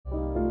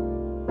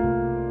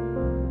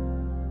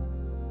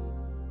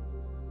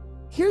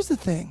here's the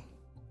thing.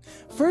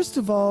 First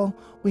of all,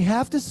 we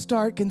have to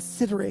start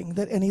considering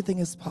that anything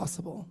is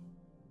possible.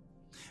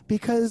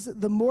 Because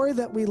the more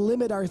that we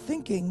limit our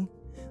thinking,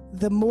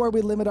 the more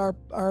we limit our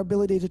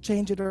ability to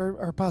change it, or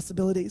our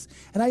possibilities.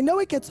 And I know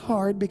it gets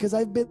hard because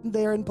I've been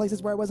there in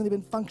places where I wasn't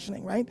even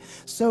functioning, right?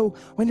 So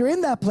when you're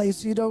in that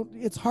place,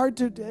 it's hard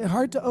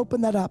to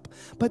open that up.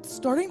 But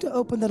starting to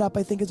open that up,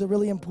 I think, is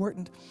really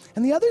important.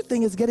 And the other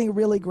thing is getting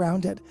really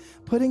grounded,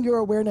 putting your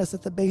awareness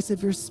at the base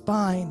of your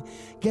spine,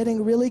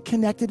 getting really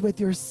connected with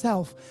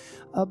yourself,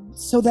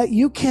 so that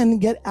you can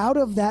get out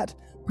of that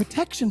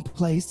protection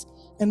place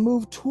and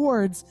move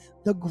towards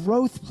the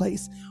growth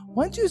place.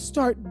 Once you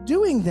start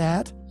doing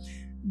that,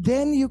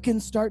 then you can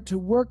start to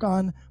work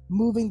on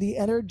moving the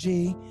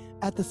energy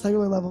at the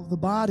cellular level of the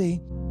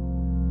body.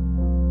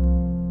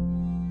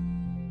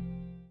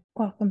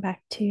 Welcome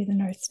back to the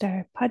North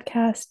Star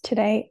podcast.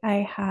 Today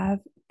I have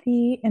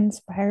the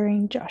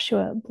inspiring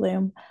Joshua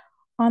Bloom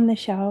on the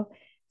show.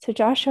 So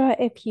Joshua,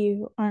 if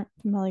you aren't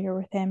familiar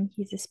with him,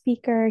 he's a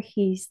speaker.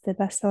 He's the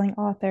best-selling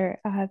author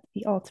of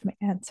The Ultimate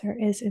Answer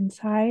is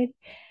Inside.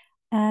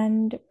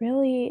 And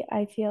really,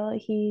 I feel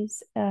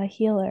he's a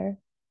healer.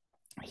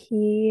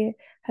 He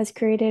has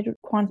created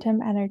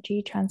quantum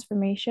energy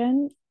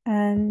transformation,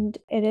 and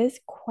it is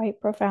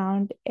quite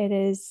profound. It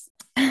is,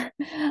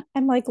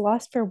 I'm like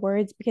lost for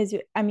words because,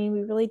 I mean,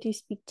 we really do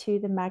speak to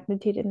the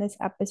magnitude in this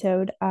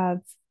episode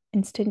of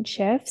instant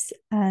shifts.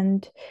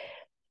 And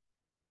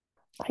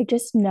I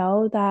just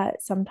know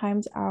that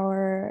sometimes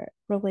our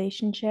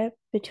relationship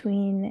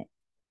between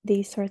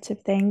these sorts of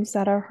things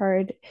that are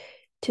hard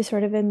to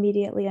sort of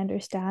immediately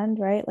understand,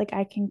 right? Like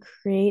I can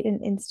create an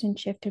instant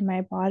shift in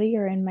my body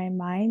or in my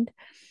mind.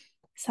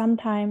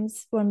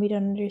 Sometimes when we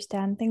don't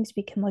understand things,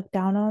 we can look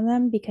down on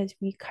them because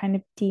we kind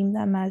of deem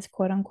them as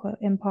quote unquote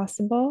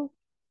impossible.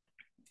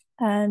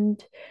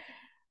 And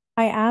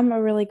I am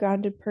a really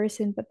grounded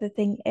person, but the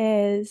thing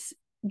is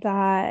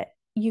that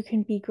you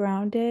can be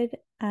grounded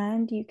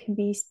and you can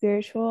be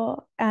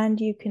spiritual and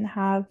you can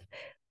have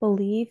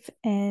belief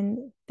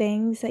in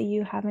things that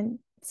you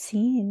haven't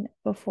seen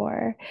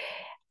before.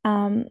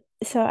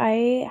 So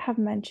I have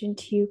mentioned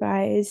to you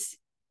guys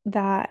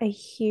that a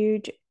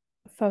huge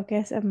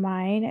focus of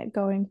mine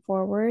going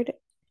forward,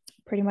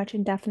 pretty much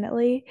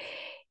indefinitely,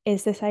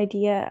 is this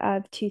idea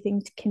of two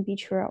things can be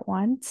true at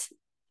once.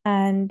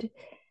 And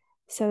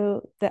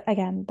so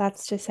again,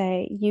 that's to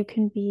say you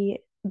can be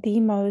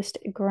the most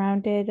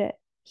grounded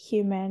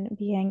human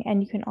being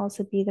and you can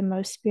also be the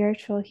most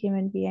spiritual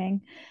human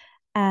being,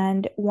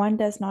 and one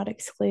does not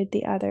exclude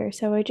the other.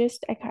 So I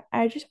just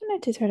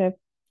wanted to sort of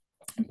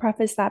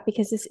preface that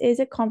because this is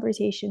a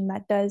conversation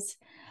that does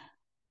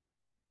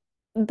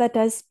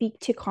speak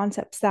to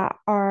concepts that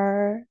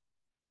are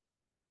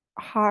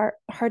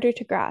harder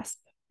to grasp,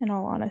 in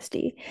all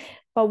honesty.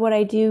 But what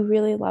I do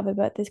really love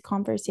about this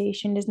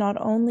conversation is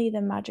not only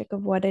the magic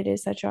of what it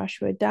is that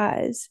Joshua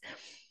does,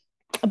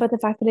 but the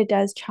fact that it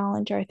does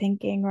challenge our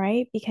thinking,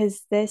 right?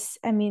 Because this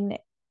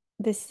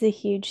is a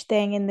huge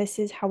thing, and this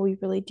is how we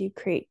really do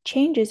create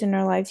changes in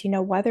our lives,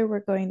 whether we're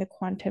going the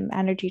quantum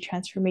energy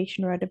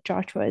transformation route of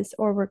Joshua's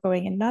or we're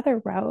going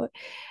another route.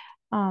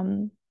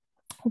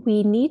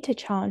 We need to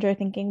challenge our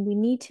thinking. We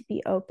need to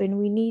be open.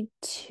 We need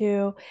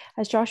to,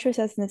 as Joshua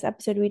says in this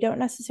episode, we don't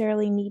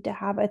necessarily need to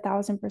have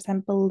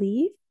 1,000%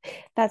 belief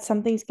that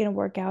something's going to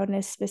work out in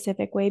a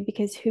specific way,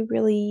 because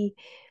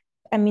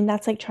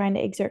that's like trying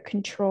to exert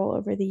control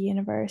over the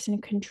universe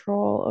and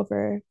control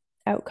over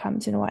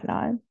outcomes and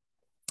whatnot.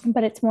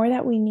 But it's more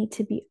that we need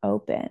to be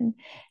open.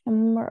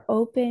 And when we're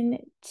open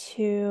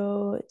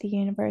to the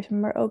universe,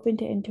 when we're open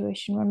to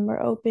intuition, when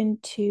we're open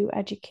to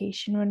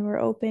education, when we're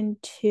open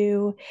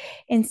to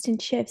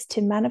instant shifts,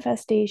 to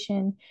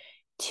manifestation,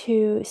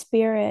 to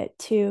spirit,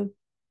 to,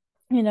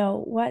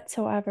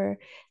 whatsoever,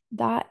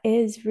 that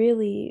is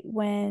really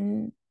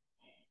when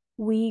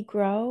we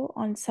grow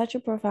on such a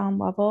profound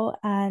level.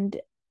 And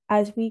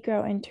as we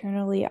grow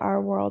internally, our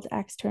world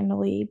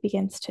externally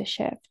begins to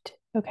shift.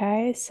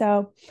 Okay,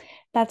 so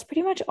that's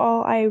pretty much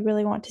all I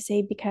really want to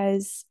say,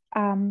 because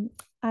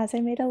as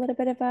I made a little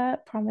bit of a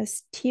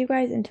promise to you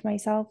guys and to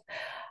myself,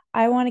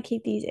 I want to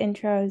keep these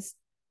intros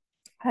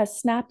as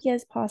snappy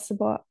as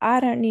possible. I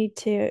don't need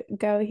to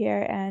go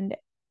here and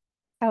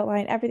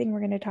outline everything we're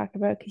going to talk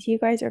about because you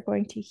guys are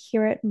going to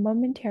hear it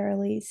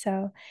momentarily.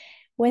 So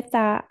with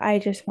that, I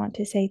just want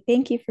to say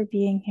thank you for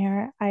being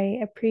here. I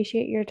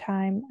appreciate your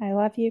time. I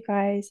love you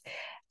guys.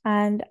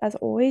 And as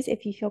always,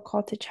 if you feel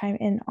called to chime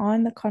in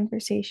on the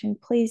conversation,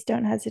 please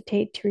don't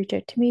hesitate to reach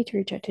out to me, to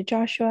reach out to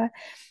Joshua.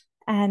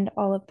 And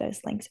all of those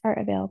links are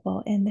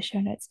available in the show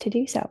notes to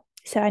do so.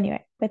 So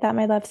anyway, with that,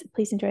 my loves,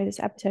 please enjoy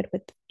this episode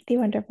with the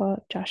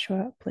wonderful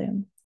Joshua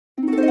Bloom.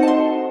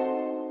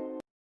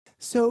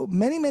 So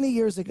many, many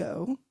years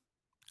ago,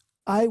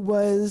 I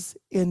was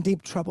in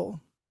deep trouble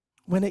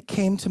when it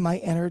came to my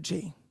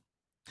energy.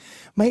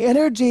 My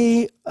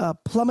energy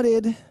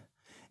plummeted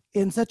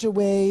in such a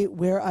way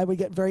where I would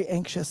get very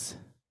anxious.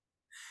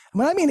 And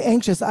when I mean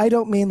anxious, I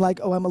don't mean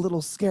like, oh, I'm a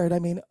little scared. I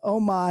mean, oh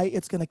my,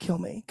 it's going to kill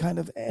me kind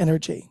of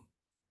energy.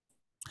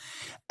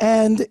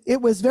 And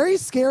it was very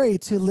scary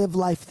to live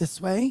life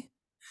this way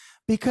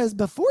because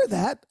before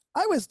that,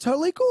 I was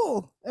totally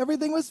cool.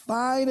 Everything was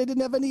fine. I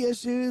didn't have any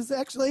issues.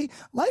 Actually,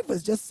 life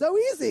was just so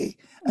easy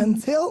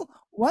until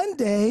one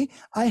day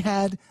I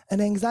had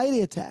an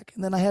anxiety attack,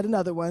 and then I had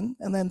another one,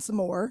 and then some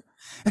more,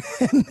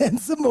 and then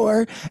some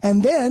more.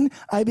 And then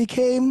I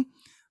became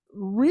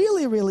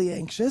really, really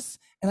anxious,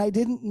 and I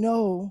didn't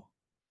know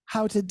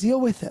how to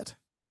deal with it.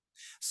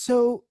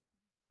 So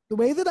the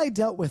way that I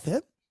dealt with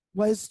it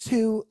was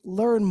to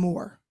learn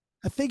more.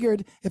 I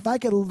figured if I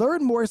could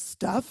learn more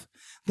stuff,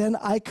 then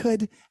I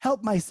could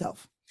help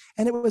myself.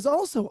 And it was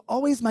also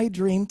always my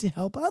dream to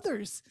help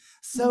others.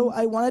 So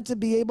I wanted to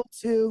be able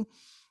to,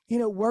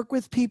 work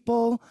with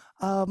people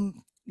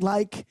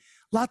like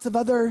lots of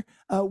other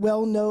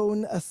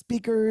well-known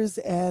speakers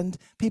and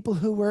people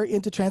who were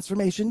into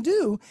transformation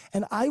do.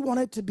 And I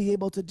wanted to be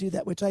able to do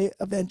that, which I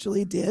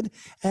eventually did.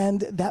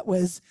 And that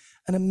was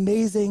an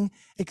amazing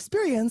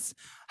experience,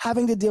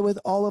 having to deal with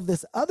all of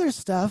this other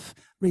stuff,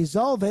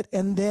 resolve it,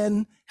 and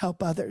then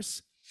help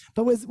others.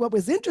 But what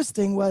was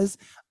interesting was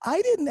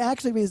I didn't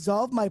actually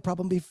resolve my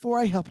problem before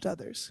I helped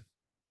others.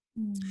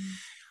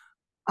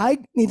 I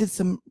needed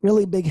some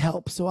really big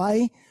help. So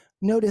I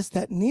noticed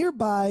that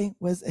nearby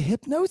was a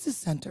hypnosis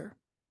center.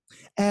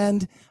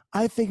 And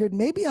I figured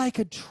maybe I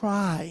could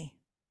try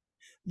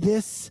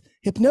this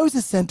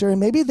hypnosis center and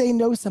maybe they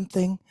know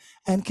something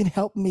and can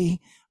help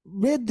me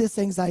rid this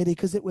anxiety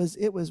because it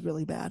was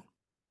really bad.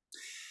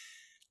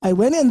 I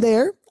went in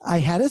there, I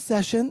had a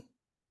session,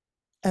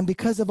 and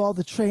because of all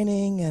the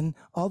training and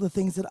all the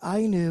things that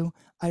I knew,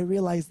 I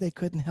realized they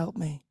couldn't help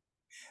me.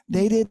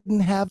 They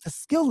didn't have the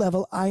skill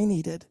level I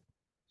needed,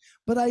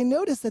 but I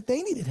noticed that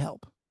they needed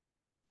help.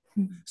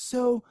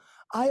 So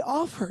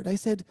I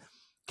said,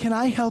 can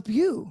I help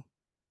you?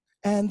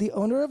 And the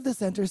owner of the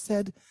center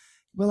said,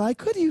 well, I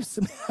could use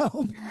some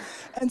help.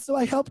 And so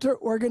I helped her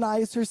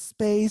organize her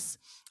space.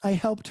 I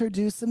helped her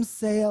do some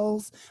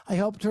sales. I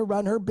helped her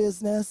run her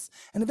business.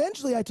 And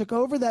eventually I took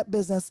over that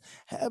business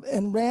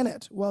and ran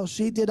it while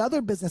she did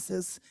other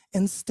businesses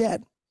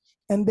instead.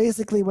 And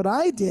basically what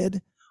I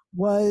did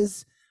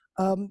was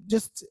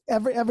just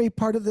every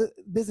part of the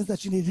business that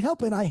she needed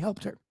help in, I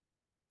helped her.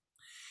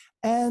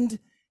 And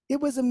it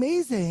was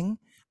amazing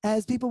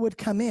as people would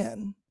come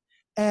in,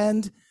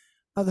 and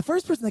the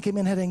first person that came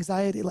in had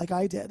anxiety like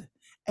I did.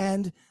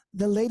 And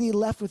the lady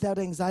left without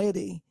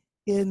anxiety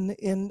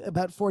in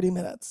about 40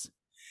 minutes.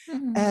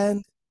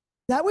 And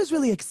that was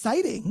really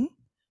exciting,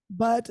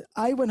 but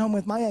I went home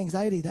with my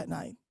anxiety that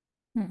night.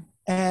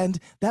 And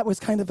that was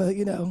kind of a,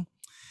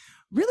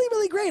 really,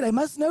 really great. I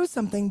must know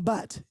something,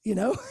 but,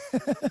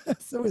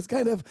 so it was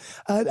kind of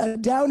a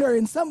downer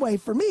in some way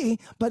for me,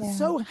 but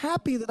so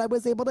happy that I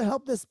was able to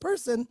help this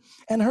person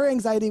and her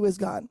anxiety was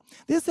gone.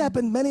 This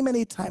happened many,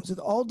 many times with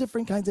all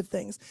different kinds of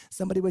things.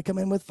 Somebody would come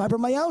in with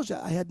fibromyalgia.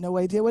 I had no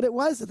idea what it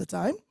was at the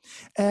time.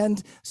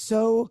 And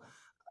so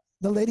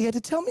the lady had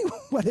to tell me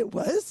what it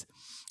was.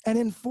 And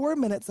in 4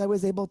 minutes, I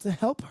was able to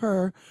help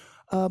her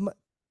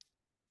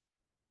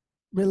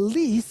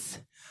release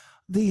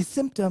the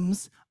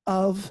symptoms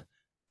of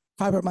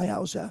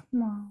fibromyalgia.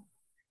 Wow.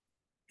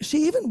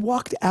 She even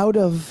walked out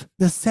of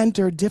the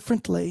center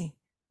differently.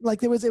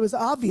 Like it was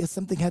obvious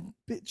something had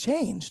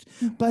changed,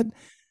 but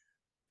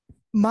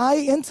my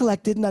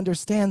intellect didn't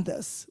understand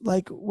this.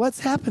 Like,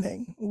 what's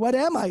happening? What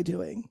am I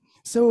doing?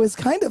 So it was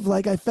kind of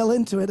like I fell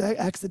into it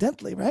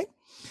accidentally, right?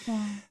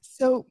 Wow.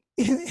 So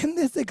in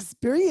this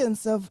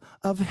experience of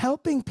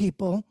helping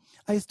people,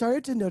 I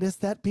started to notice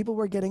that people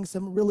were getting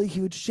some really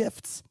huge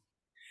shifts.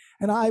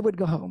 And I would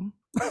go home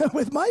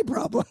with my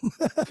problem.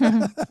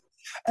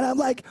 And I'm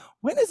like,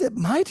 when is it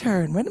my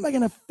turn? When am I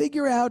going to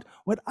figure out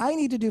what I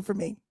need to do for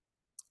me?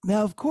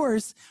 Now, of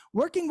course,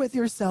 working with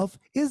yourself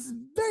is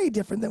very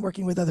different than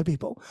working with other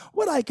people.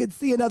 What I could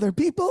see in other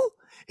people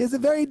is a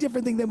very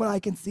different thing than what I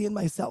can see in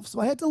myself.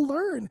 So I had to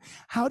learn,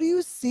 how do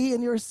you see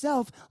in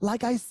yourself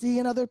like I see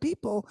in other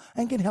people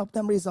and can help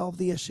them resolve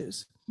the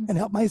issues and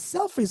help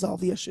myself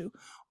resolve the issue,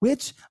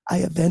 which I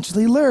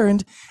eventually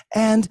learned.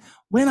 And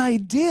when I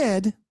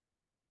did,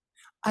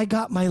 I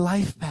got my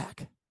life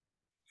back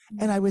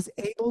and I was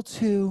able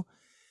to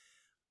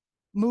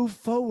move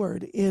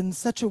forward in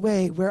such a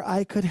way where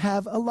I could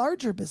have a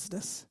larger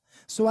business.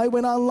 So I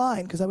went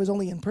online because I was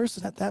only in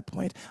person at that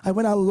point. I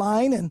went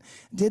online and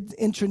did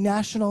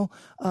international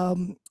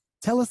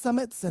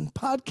telesummits and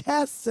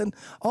podcasts and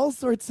all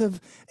sorts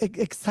of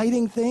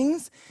exciting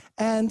things.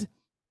 And,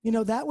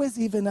 that was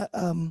even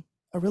a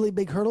really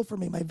big hurdle for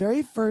me. My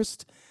very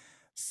first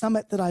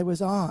summit that I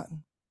was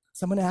on,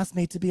 someone asked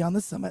me to be on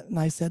the summit and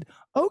I said,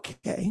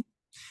 okay.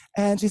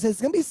 And she said,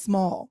 it's going to be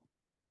small.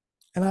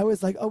 And I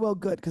was like, oh, well,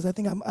 good. Because I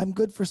think I'm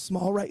good for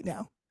small right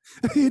now.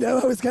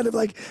 I was kind of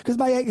like, because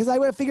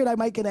I figured I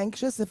might get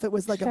anxious if it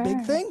was like a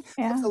big thing.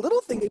 Yeah. If it was a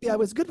little thing, maybe I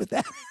was good with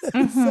that.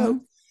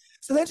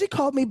 So then she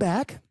called me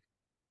back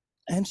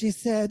and she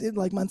said,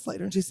 like months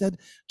later, and she said,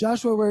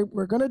 Joshua,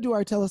 we're going to do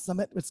our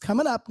telesummit. It's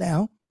coming up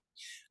now,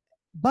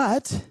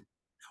 but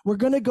we're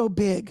going to go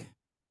big.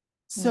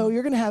 So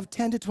you're going to have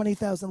 10 to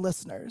 20,000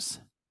 listeners.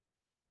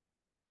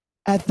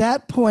 At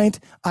that point,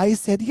 I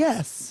said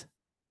yes,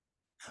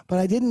 but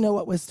I didn't know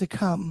what was to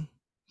come.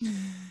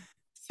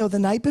 So the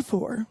night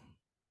before,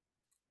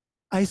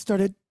 I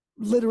started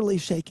literally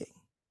shaking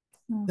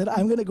that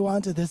I'm going to go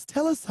on to this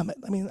telesummit.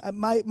 I mean,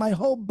 my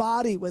whole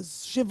body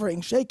was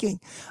shivering, shaking.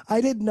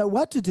 I didn't know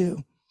what to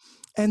do.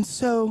 And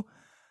so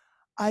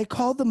I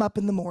called them up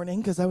in the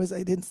morning because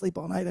I didn't sleep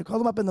all night. I called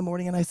them up in the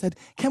morning and I said,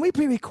 can we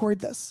pre-record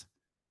this?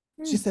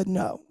 She said,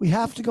 no, we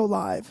have to go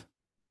live.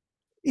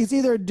 It's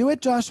either do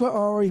it, Joshua,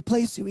 or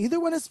replace you. Either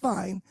one is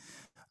fine.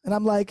 And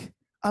I'm like,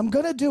 I'm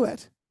going to do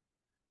it,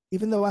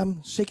 even though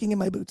I'm shaking in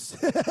my boots,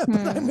 but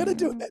I'm going to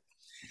do it.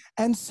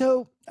 And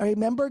so I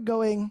remember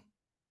going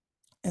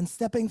and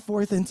stepping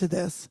forth into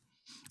this.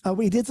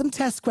 We did some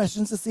test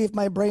questions to see if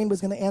my brain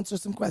was going to answer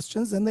some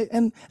questions, and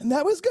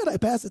that was good. I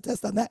passed the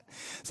test on that,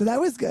 so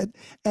that was good.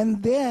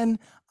 And then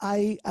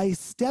I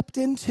stepped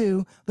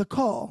into the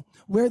call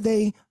where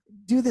they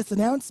do this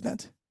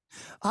announcement.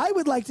 I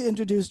would like to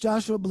introduce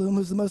Joshua Bloom,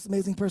 who's the most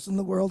amazing person in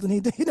the world, and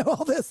he,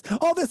 all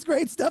this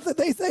great stuff that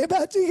they say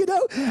about you,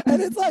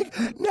 and it's like,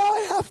 now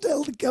I have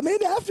to come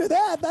in after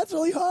that. That's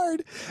really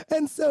hard.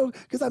 And so,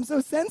 because I'm so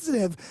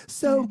sensitive,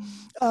 so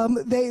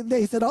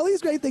they said all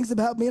these great things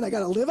about me, and I got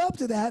to live up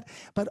to that.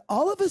 But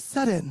all of a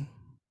sudden,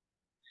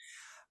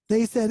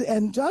 they said,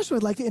 and Joshua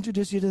would like to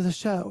introduce you to the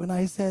show. And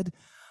I said,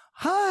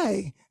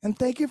 hi, and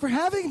thank you for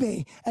having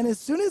me. And as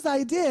soon as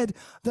I did,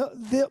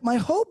 my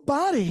whole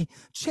body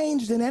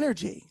changed in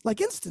energy,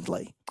 like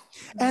instantly.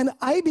 And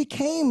I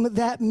became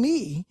that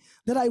me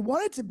that I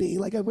wanted to be.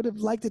 Like I would have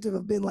liked it to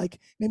have been like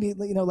maybe,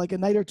 like a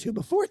night or two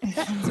before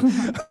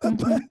that,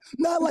 but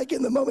not like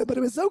in the moment, but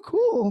it was so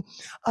cool.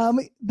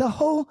 The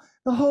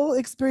whole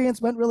experience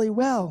went really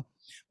well,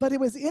 but it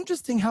was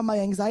interesting how my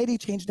anxiety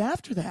changed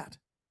after that.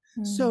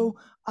 So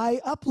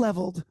I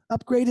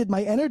upgraded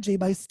my energy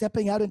by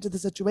stepping out into the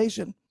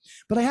situation.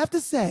 But I have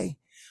to say,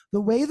 the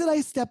way that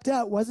I stepped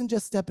out wasn't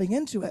just stepping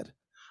into it.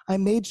 I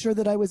made sure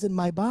that I was in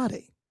my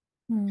body.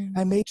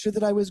 I made sure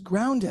that I was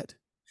grounded.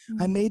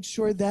 I made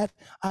sure that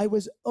I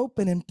was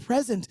open and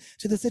present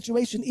to the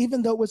situation,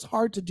 even though it was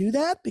hard to do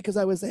that because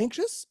I was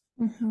anxious.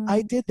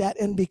 I did that.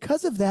 And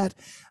because of that,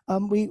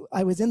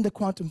 I was in the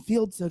quantum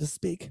field, so to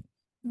speak.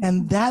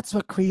 And that's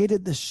what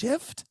created the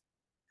shift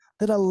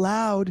that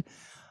allowed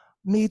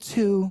me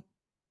to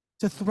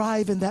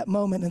thrive in that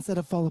moment instead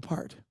of fall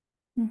apart.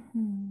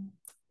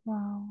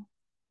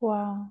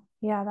 Wow.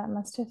 Yeah, that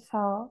must have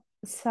felt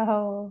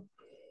so.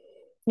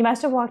 You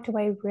must have walked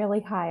away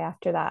really high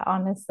after that,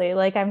 honestly.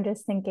 Like, I'm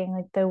just thinking,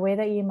 like, the way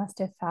that you must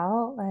have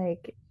felt,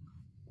 like,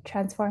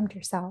 transformed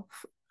yourself,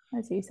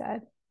 as you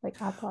said,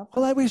 like, up level.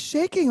 Well, I was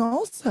shaking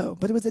also,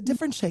 but it was a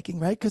different shaking,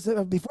 right? Because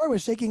before I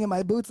was shaking in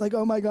my boots, like,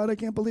 oh my God, I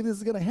can't believe this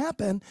is going to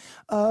happen.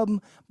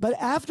 But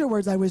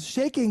afterwards, I was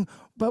shaking,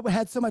 but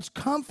had so much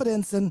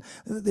confidence, and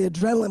the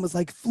adrenaline was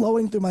like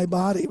flowing through my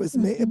body.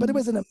 But it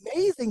was an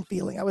amazing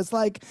feeling. I was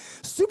like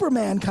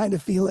Superman kind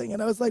of feeling,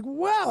 and I was like,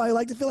 wow, I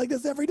like to feel like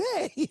this every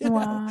day.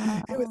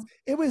 Wow.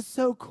 It was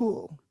so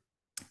cool.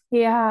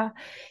 Yeah.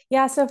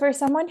 So for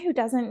someone who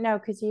doesn't know,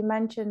 because you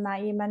mentioned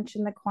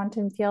the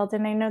quantum field,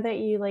 and I know that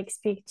you like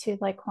speak to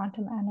like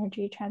quantum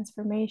energy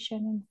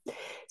transformation.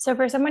 So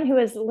for someone who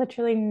has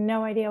literally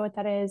no idea what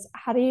that is,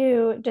 how do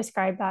you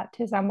describe that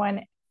to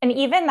someone? And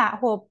even that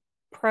whole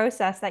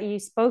process that you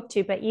spoke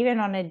to, but even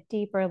on a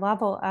deeper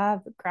level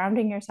of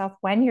grounding yourself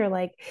when you're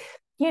like,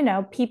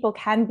 people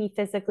can be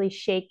physically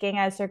shaking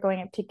as they're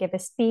going up to give a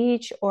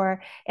speech.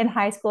 Or in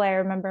high school, I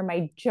remember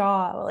my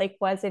jaw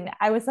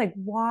I was like,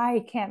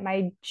 why can't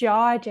my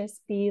jaw just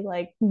be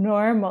like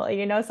normal?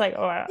 It's like,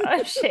 oh,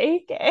 I'm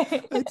shaking.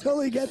 I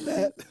totally get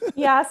that.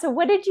 Yeah. So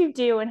what did you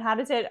do, and how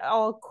does it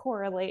all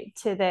correlate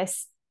to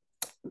this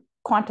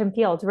quantum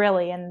field,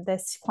 really, and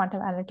this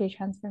quantum energy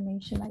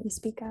transformation that you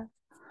speak of?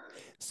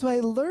 So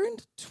I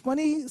learned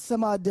 20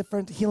 some odd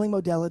different healing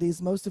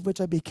modalities, most of which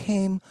I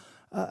became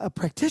a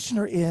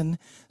practitioner in,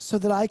 so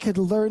that I could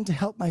learn to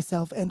help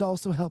myself and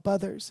also help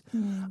others.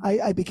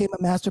 I became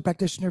a master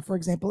practitioner, for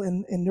example,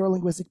 in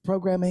neurolinguistic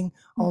programming,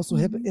 also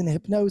in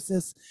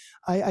hypnosis.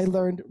 I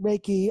learned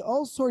Reiki,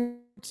 all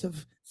sorts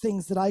of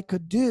things that I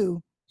could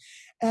do.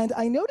 And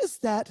I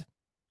noticed that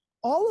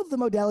all of the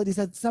modalities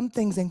had some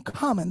things in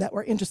common that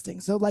were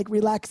interesting. So like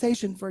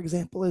relaxation, for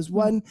example, is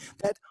one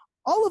that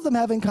all of them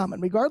have in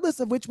common, regardless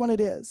of which one it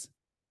is.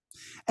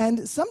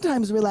 And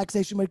sometimes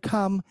relaxation would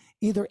come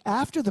either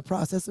after the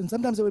process, and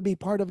sometimes it would be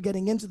part of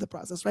getting into the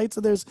process, right? So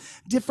there's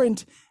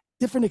different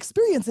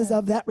experiences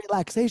of that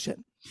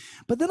relaxation.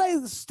 But then I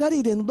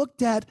studied and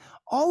looked at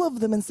all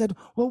of them and said,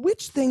 well,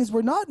 which things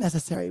were not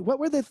necessary? What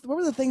were the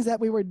things that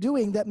we were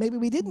doing that maybe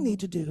we didn't need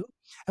to do?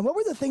 And what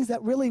were the things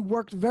that really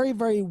worked very,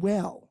 very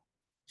well?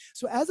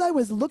 So as I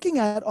was looking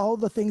at all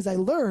the things I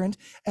learned,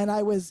 and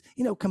I was,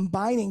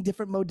 combining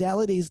different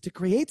modalities to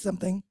create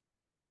something,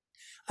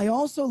 I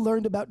also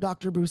learned about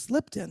Dr. Bruce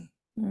Lipton.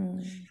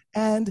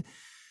 And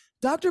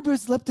Dr.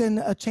 Bruce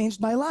Lipton changed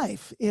my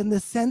life in the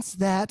sense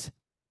that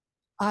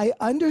I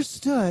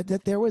understood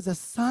that there was a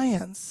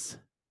science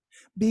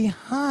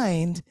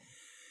behind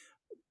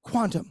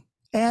quantum.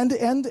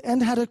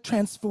 and how to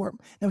transform.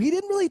 Now, he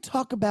didn't really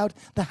talk about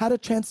the how to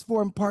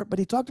transform part, but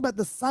he talked about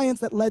the science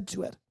that led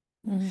to it.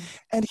 Mm-hmm.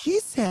 And he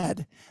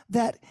said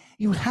that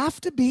you have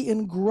to be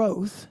in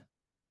growth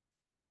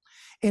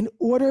in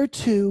order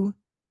to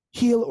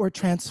heal or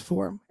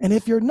transform. And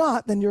if you're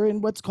not, then you're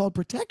in what's called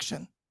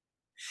protection.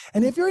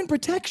 And if you're in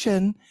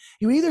protection,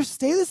 you either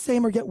stay the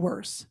same or get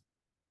worse,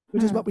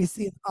 which is what we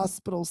see in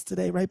hospitals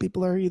today, right?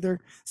 People are either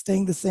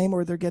staying the same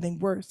or they're getting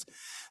worse.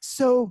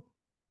 So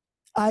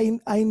I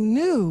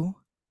knew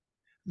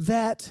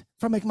that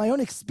from my own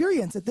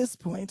experience at this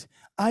point,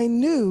 I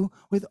knew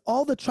with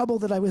all the trouble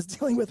that I was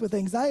dealing with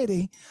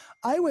anxiety,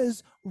 I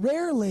was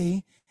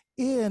rarely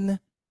in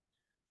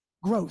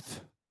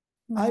growth.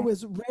 Right. I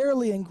was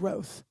rarely in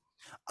growth.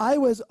 I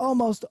was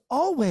almost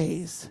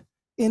always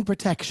in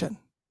protection.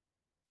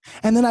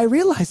 And then I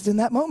realized in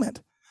that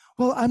moment,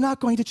 well, I'm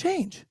not going to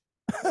change.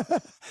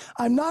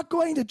 I'm not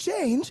going to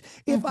change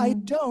if I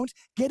don't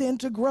get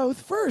into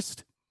growth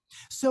first.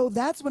 So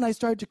that's when I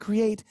started to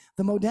create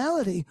the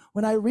modality,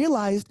 when I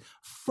realized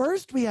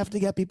first we have to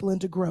get people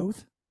into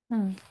growth,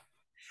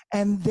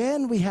 and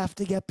then we have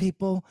to get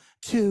people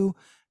to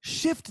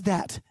shift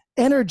that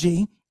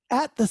energy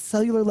at the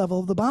cellular level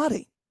of the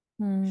body.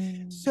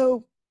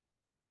 So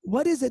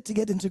what is it to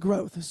get into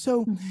growth?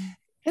 So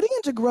getting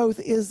into growth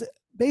is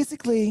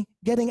basically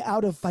getting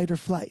out of fight or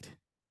flight.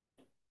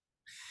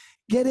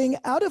 Getting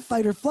out of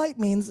fight or flight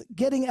means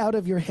getting out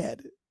of your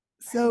head.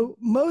 So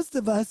most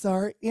of us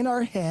are in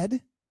our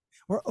head,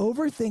 we're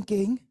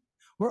overthinking,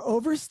 we're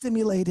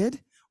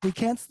overstimulated, we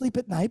can't sleep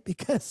at night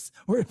because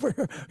we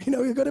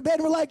go to bed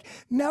and we're like,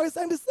 now it's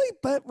time to sleep,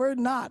 but we're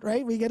not,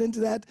 right? We get into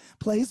that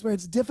place where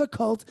it's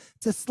difficult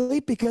to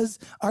sleep because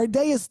our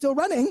day is still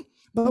running,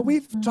 but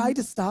we've tried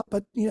to stop,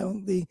 but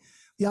the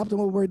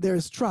optimal word there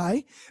is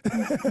try,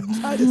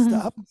 try to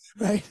stop,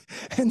 right?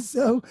 And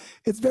so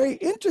it's very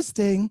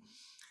interesting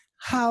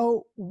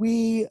how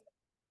we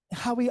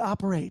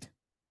operate.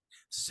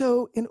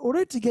 So in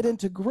order to get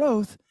into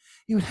growth,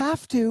 you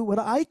have to, what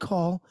I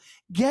call,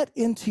 get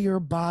into your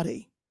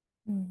body.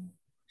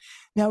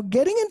 Now,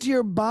 getting into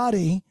your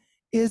body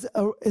is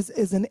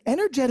an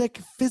energetic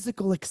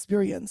physical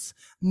experience,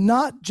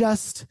 not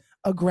just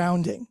a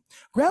grounding.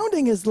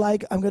 Grounding is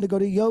like, I'm going to go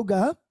to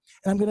yoga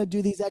and I'm going to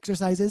do these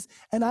exercises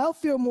and I'll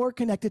feel more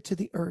connected to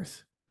the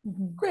earth.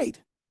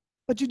 Great.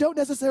 But you don't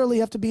necessarily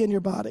have to be in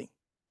your body.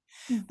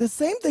 The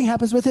same thing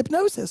happens with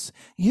hypnosis.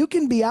 You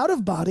can be out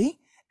of body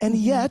and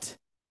yet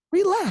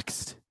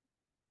relaxed.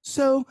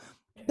 So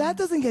that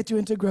doesn't get you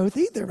into growth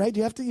either, right?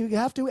 You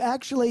have to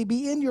actually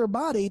be in your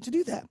body to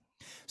do that.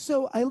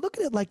 So I look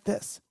at it like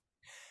this.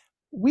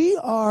 We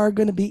are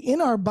going to be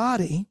in our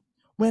body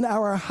when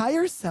our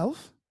higher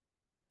self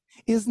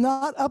is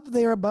not up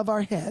there above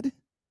our head,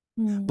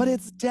 but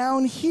it's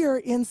down here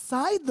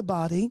inside the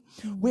body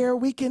where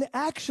we can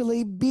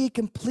actually be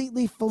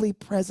completely, fully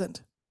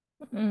present.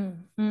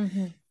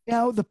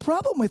 Now, the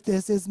problem with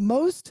this is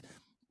most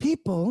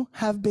people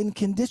have been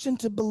conditioned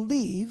to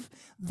believe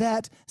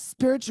that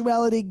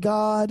spirituality,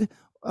 God,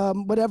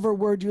 whatever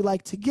word you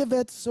like to give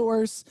it,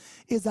 source,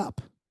 is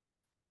up.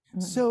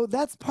 So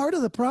that's part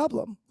of the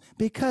problem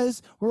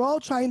because we're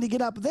all trying to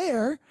get up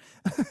there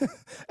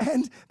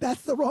and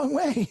that's the wrong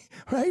way,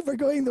 right? We're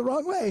going the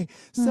wrong way.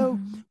 So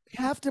we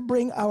have to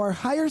bring our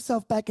higher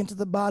self back into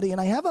the body. And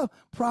I have a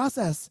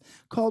process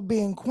called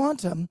Being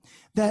Quantum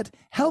that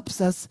helps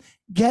us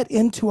get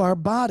into our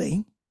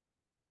body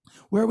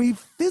where we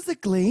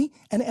physically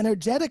and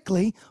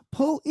energetically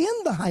pull in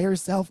the higher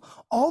self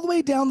all the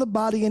way down the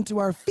body into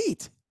our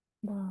feet.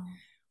 Wow.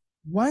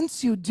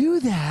 Once you do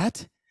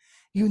that,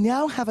 you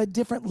now have a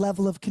different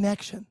level of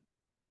connection.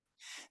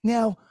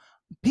 Now,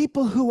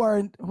 people who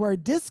are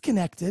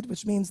disconnected,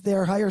 which means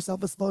their higher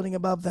self is floating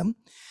above them,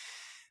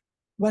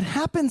 what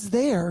happens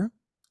there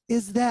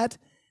is that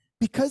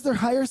because their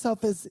higher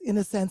self is, in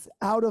a sense,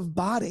 out of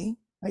body,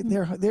 right?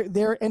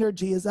 Their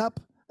energy is up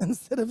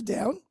instead of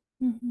down.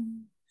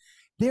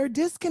 They're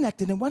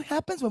disconnected. And what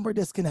happens when we're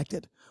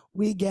disconnected?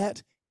 We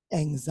get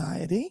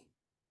anxiety,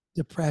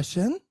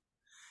 depression,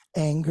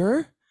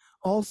 anger,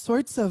 all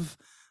sorts of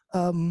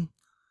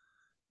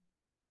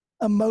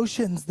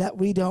emotions that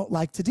we don't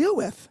like to deal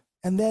with.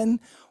 And then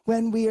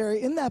when we are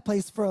in that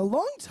place for a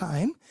long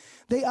time,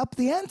 they up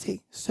the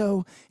ante.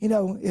 So,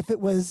 if it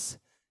was,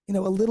 a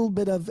little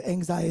bit of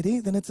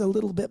anxiety, then it's a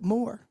little bit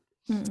more.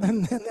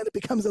 And then it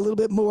becomes a little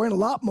bit more and a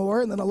lot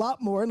more and then a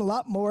lot more and a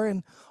lot more.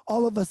 And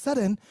all of a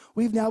sudden,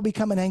 we've now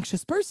become an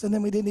anxious person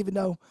and we didn't even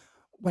know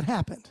what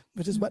happened,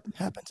 which is what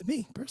happened to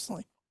me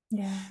personally.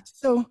 Yeah.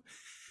 So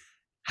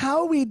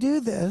how we do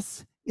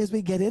this is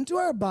we get into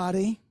our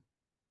body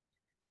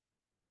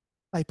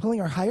by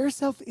pulling our higher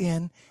self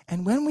in.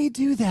 And when we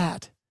do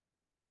that,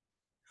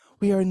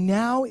 we are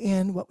now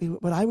in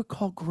what I would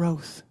call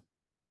growth.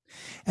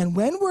 And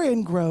when we're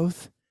in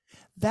growth,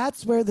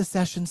 that's where the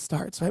session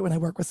starts, right? When I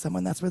work with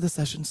someone, that's where the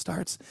session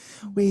starts.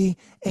 We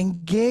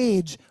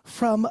engage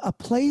from a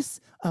place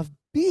of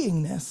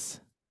beingness,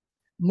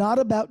 not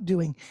about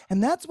doing.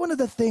 And that's one of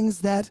the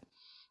things that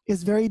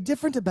is very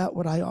different about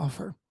what I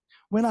offer.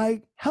 when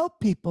I help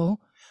people,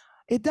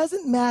 it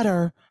doesn't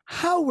matter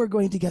how we're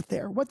going to get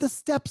there. What the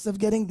steps of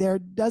getting there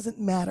doesn't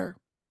matter.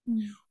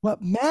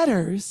 What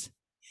matters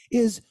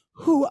is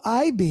who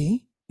I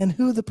be and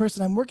who the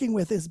person I'm working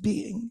with is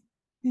being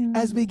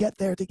as we get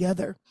there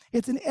together.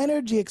 It's an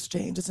energy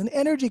exchange. It's an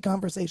energy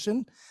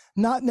conversation,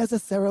 not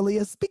necessarily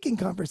a speaking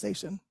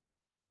conversation.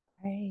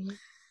 Right.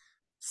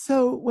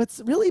 So what's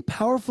really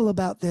powerful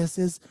about this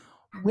is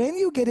when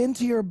you get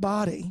into your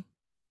body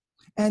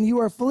and you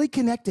are fully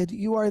connected,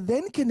 you are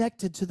then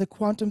connected to the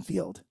quantum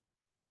field.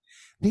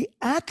 The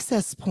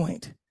access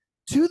point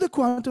to the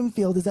quantum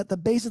field is at the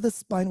base of the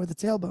spine where the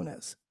tailbone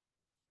is.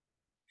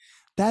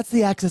 That's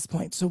the access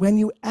point. So when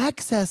you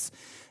access,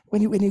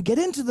 when you get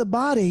into the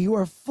body, you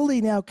are fully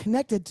now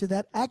connected to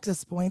that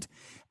access point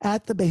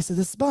at the base of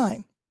the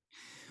spine.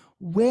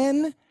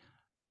 When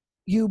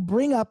you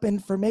bring up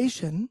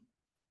information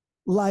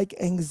like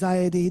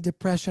anxiety,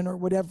 depression, or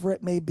whatever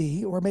it may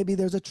be, or maybe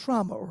there's a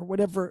trauma or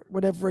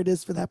whatever it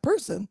is for that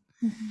person,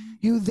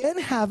 you then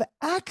have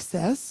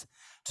access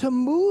to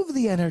move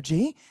the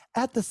energy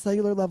at the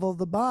cellular level of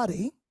the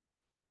body.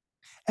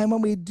 And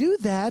when we do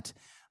that,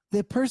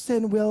 the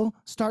person will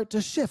start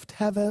to shift,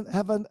 have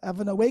an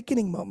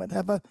awakening moment,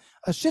 have a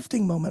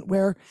shifting moment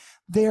where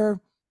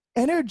their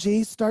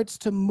energy starts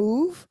to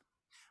move,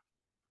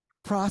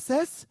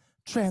 process,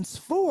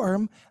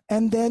 transform,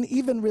 and then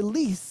even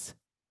release.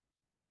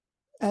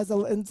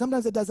 And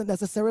sometimes it doesn't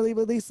necessarily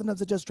release,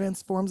 sometimes it just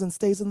transforms and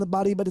stays in the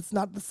body, but it's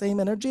not the same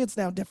energy, it's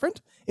now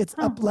different. It's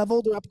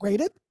up-leveled or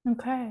upgraded.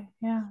 Okay,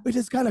 yeah. Which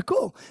is kind of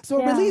cool. So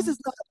a release is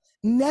not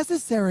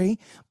necessary,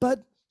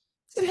 but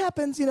it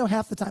happens,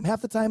 half the time.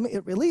 Half the time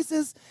it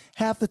releases,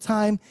 half the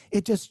time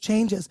it just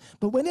changes.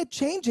 But when it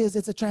changes,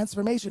 it's a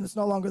transformation. It's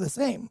no longer the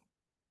same.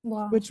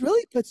 Wow. Which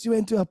really puts you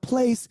into a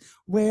place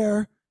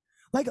where,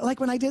 like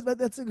when I did,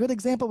 that's a good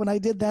example, when I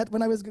did that,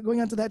 when I was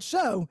going onto that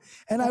show,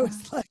 and I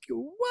was like,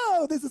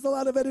 whoa, this is a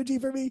lot of energy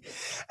for me.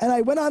 And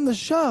I went on the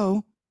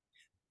show.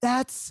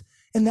 That's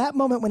in that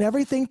moment when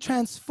everything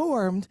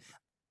transformed,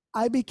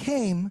 I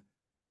became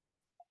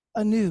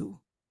anew.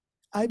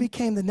 I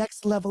became the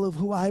next level of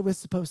who I was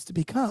supposed to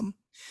become.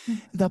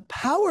 The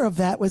power of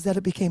that was that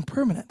it became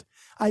permanent.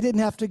 I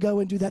didn't have to go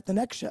and do that the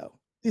next show.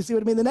 You see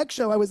what I mean? The next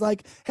show, I was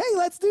like, hey,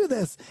 let's do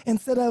this.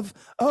 Instead of,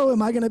 oh,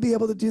 am I going to be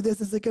able to do this?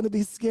 Is it going to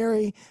be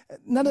scary?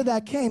 None of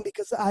that came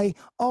because I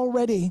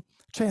already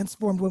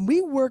transformed. When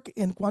we work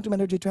in quantum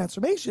energy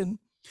transformation,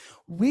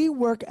 we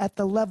work at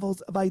the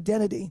levels of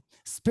identity,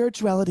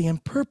 spirituality,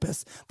 and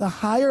purpose, the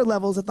higher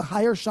levels at the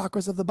higher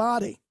chakras of the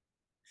body.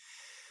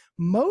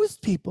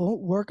 Most people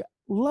work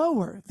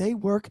lower. They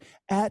work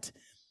at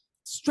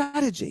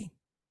strategy,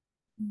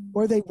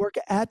 or they work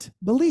at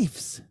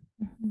beliefs.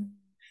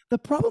 The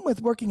problem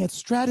with working at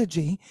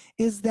strategy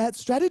is that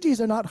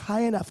strategies are not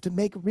high enough to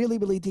make really,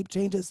 really deep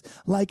changes,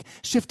 like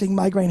shifting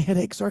migraine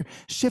headaches or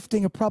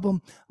shifting a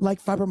problem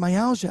like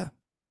fibromyalgia.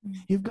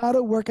 You've got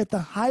to work at the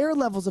higher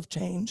levels of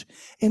change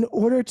in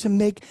order to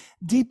make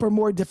deeper,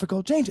 more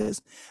difficult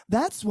changes.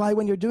 That's why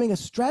when you're doing a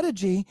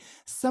strategy,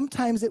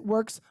 sometimes it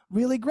works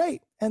really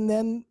great, and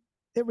then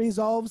it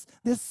resolves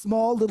this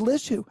small little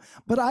issue.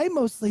 But I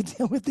mostly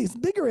deal with these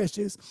bigger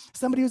issues.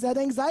 Somebody who's had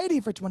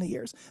anxiety for 20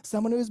 years,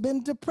 someone who's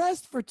been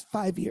depressed for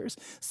 5 years,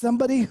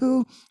 somebody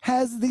who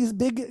has these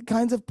big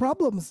kinds of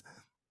problems,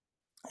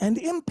 and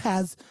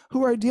empaths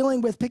who are dealing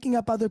with picking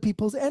up other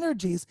people's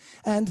energies,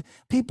 and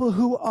people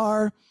who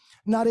are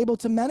not able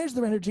to manage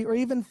their energy or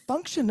even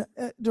function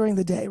during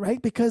the day,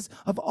 right? Because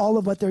of all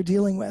of what they're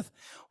dealing with.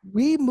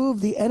 We move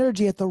the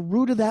energy at the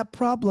root of that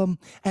problem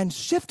and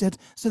shift it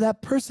so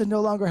that person no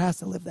longer has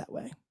to live that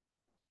way.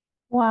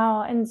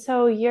 Wow. And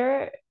so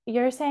you're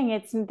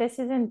saying this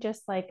isn't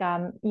just like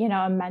a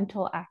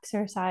mental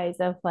exercise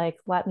of like,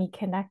 let me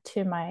connect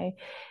to my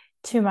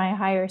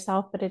higher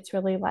self, but it's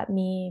really let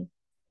me,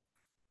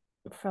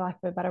 for lack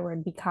of a better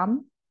word,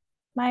 become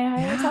my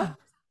higher self.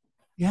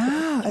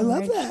 Yeah, I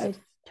love that.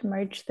 To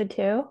merge the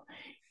two.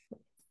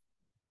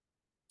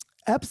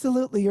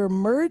 Absolutely. You're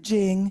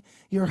merging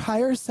your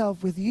higher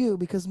self with you,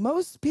 because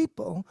most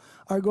people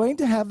are going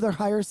to have their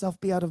higher self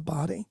be out of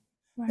body.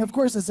 Right. Of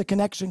course, it's a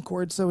connection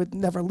cord, so it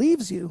never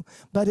leaves you,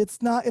 but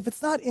if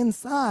it's not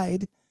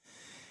inside,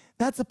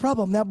 that's a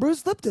problem. Now,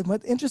 Bruce Lipton,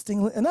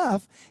 interestingly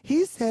enough,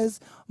 he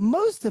says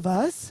most of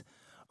us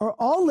are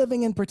all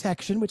living in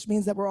protection, which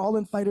means that we're all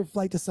in fight or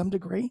flight to some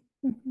degree.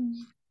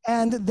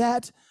 And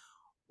that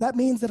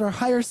means that our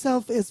higher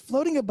self is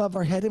floating above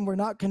our head and we're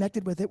not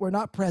connected with it. We're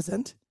not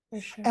present.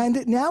 For sure.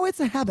 And now it's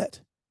a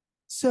habit.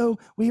 So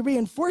we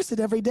reinforce it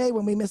every day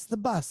when we miss the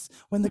bus,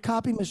 when the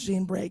copy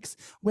machine breaks,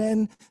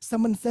 when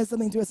someone says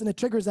something to us and it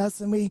triggers us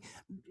and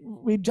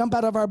we jump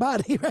out of our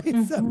body,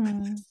 right?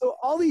 So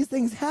all these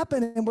things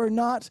happen, and we're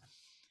not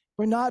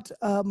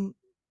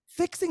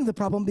fixing the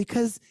problem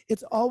because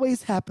it's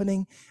always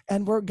happening,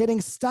 and we're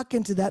getting stuck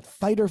into that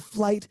fight or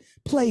flight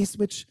place,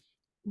 which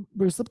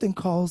Bruce Lipton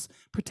calls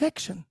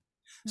protection.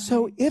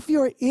 So if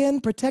you're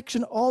in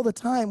protection all the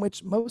time,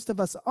 which most of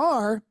us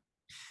are,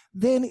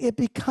 then it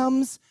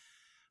becomes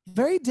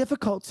very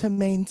difficult to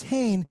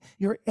maintain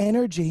your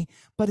energy,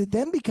 but it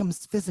then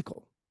becomes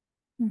physical.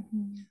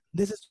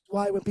 This is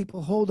why when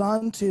people hold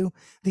on to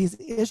these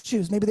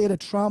issues, maybe they had a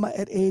trauma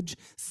at age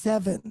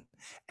 7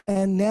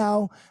 and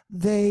now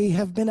they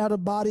have been out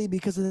of body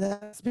because of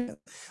that,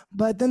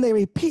 but then they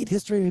repeat,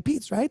 history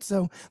repeats, right?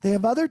 So they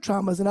have other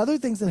traumas and other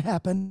things that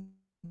happen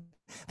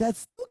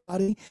that's the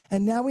body,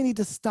 and now we need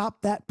to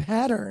stop that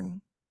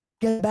pattern,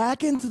 get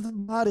back into the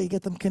body,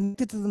 get them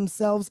connected to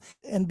themselves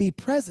and be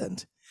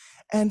present.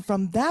 And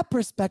from that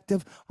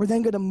perspective, we're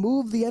then going to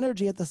move the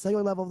energy at the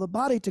cellular level of the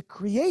body to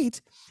create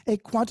a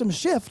quantum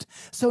shift.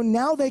 So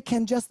now they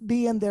can just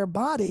be in their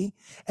body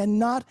and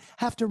not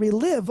have to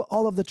relive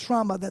all of the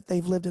trauma that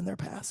they've lived in their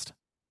past.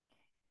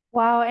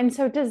 Wow. And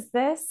so does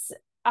this,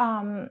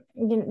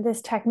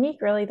 this technique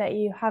really that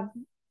you have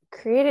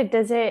created,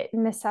 does it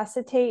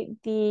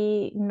necessitate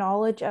the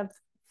knowledge of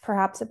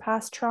perhaps a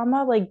past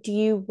trauma? Like, do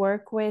you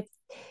work with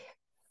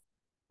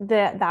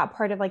that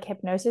part of like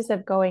hypnosis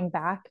of going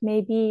back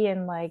maybe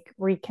and like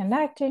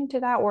reconnecting to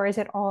that, or is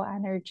it all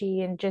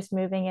energy and just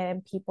moving it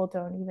and people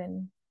don't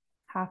even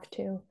have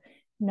to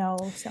know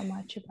so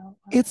much about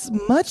that? It's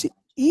much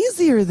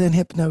easier than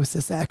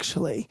hypnosis,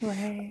 actually,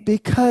 right?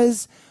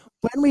 Because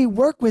when we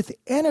work with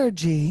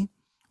energy,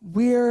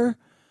 we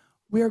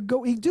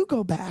do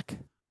go back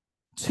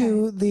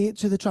to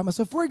the trauma.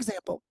 So for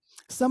example,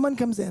 someone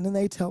comes in and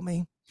they tell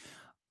me,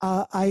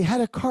 I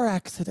had a car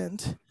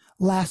accident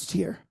last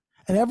year,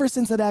 and ever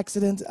since that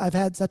accident, I've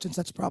had such and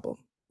such problem.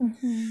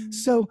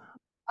 So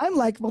I'm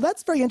like, well,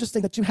 that's very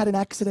interesting that you had an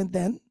accident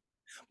then.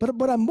 But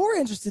what I'm more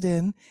interested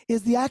in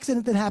is the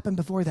accident that happened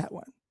before that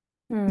one.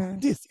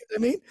 Do you see what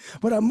I mean?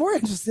 What I'm more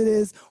interested in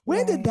is,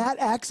 when did that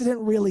accident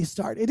really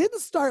start? It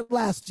didn't start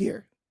last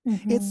year.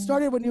 It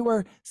started when you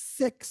were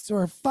 6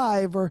 or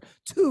 5 or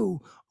 2,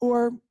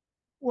 or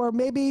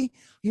maybe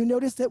you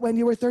noticed it when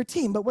you were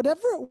 13. But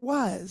whatever it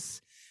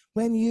was,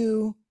 when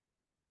you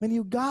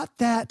got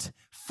that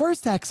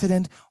first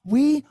accident,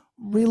 we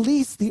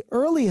release the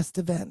earliest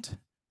event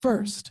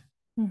first.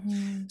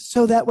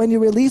 So that when you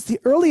release the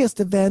earliest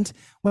event,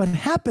 what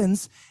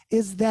happens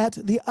is that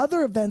the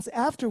other events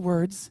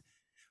afterwards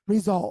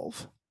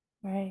resolve.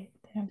 Right.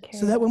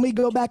 So that when we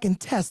go back and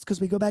test,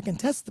 because we go back and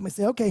test them, we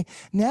say, okay,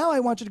 now I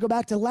want you to go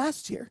back to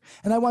last year,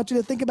 and I want you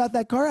to think about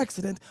that car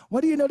accident.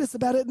 What do you notice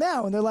about it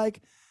now? And they're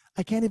like,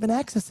 I can't even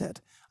access it.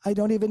 I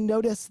don't even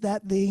notice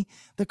that the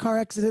car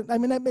accident, I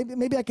mean,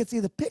 maybe I could see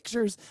the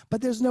pictures,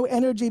 but there's no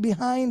energy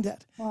behind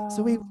it. Wow.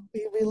 So we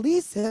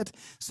release it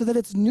so that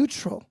it's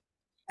neutral.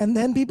 And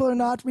then people are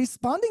not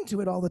responding to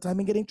it all the time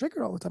and getting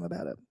triggered all the time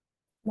about it.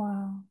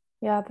 Wow.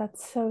 Yeah,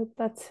 that's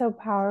so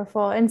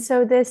powerful. And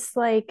so this,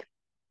 like,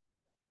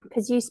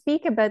 because you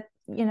speak about,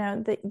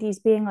 these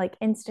being like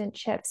instant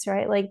shifts,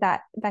 right? Like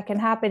that can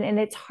happen. And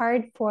it's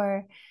hard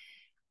for,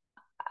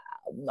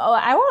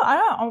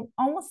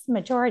 almost the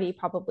majority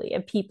probably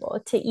of people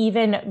to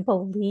even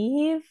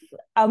believe,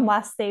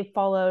 unless they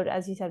followed,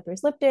 as you said,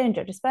 Bruce Lipton,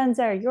 Joe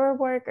Dispenza, or your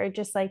work, or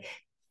just like,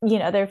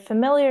 they're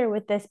familiar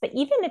with this. But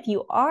even if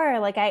you are,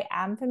 like, I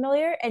am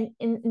familiar,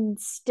 and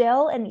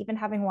still, and even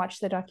having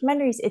watched the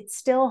documentaries, it's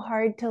still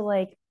hard to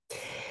like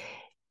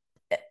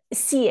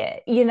see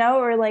it,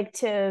 or like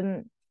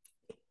can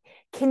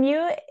you,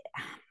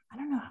 I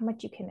don't know how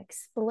much you can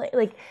explain,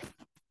 like,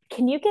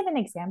 can you give an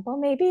example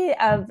maybe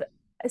of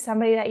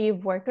somebody that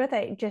you've worked with,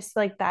 that just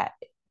like that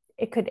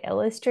it could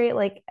illustrate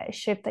like a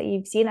shift that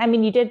you've seen? I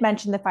mean, you did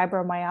mention the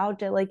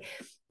fibromyalgia, like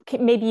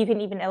maybe you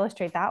can even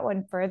illustrate that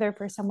one further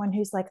for someone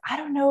who's like, I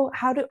don't know,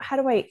 how do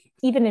I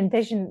even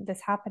envision this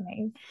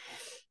happening?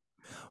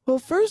 Well,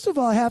 first of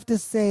all, I have to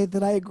say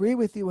that I agree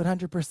with you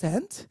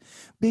 100%,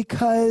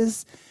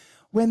 because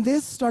when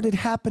this started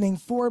happening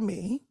for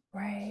me,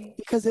 right,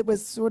 because it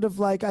was sort of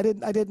like I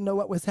didn't know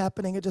what was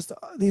happening. It just,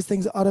 these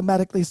things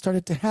automatically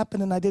started to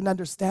happen and I didn't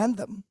understand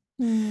them.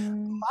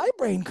 My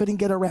brain couldn't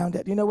get around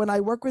it. When I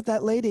work with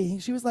that lady,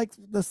 she was like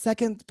the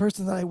second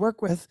person that I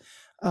work with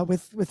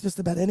just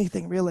about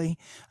anything, really.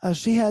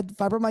 She had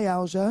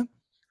fibromyalgia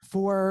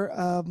for,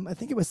 I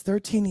think it was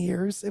 13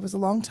 years. It was a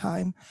long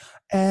time.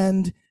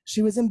 And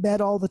she was in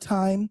bed all the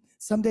time.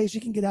 Some days she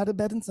can get out of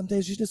bed and some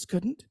days she just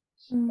couldn't.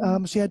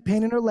 She had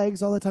pain in her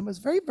legs all the time. It was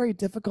very, very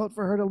difficult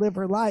for her to live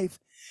her life.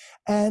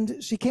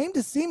 And she came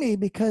to see me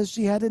because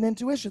she had an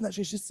intuition that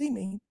she should see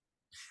me.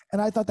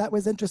 And I thought that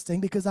was interesting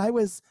because I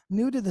was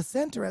new to the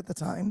center at the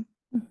time.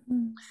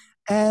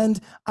 And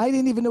I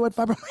didn't even know what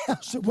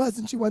fibromyalgia was,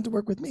 and she wanted to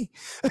work with me.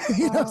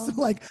 So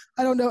like,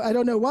 I don't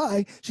know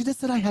why. She just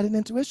said I had an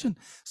intuition.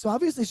 So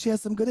obviously she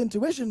has some good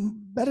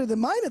intuition, better than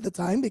mine at the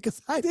time,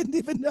 because I didn't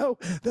even know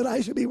that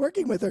I should be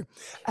working with her.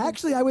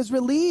 Actually, I was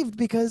relieved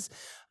because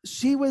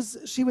she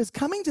was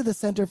coming to the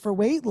center for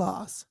weight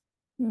loss.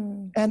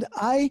 And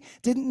I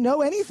didn't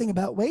know anything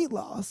about weight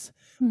loss,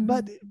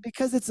 But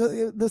because it's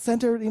the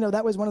center,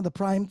 that was one of the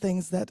prime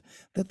things that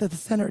the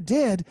center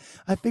did.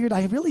 I figured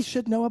I really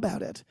should know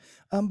about it.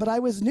 But I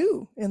was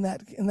new in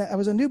that I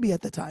was a newbie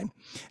at the time,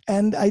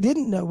 and I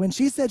didn't know. When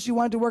she said she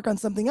wanted to work on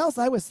something else,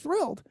 I was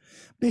thrilled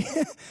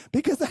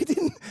because I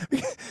didn't.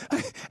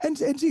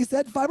 And she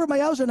said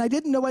fibromyalgia, and I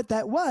didn't know what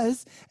that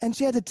was, and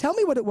she had to tell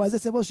me what it was. I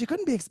said, well, she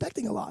couldn't be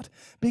expecting a lot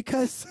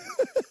because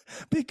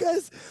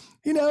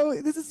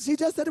she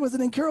just said it was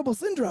an incurable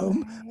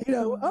syndrome.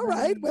 All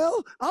right,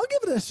 well, I'll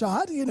give it a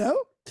shot.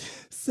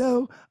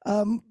 So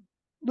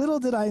little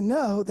did I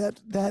know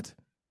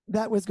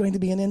that was going to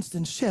be an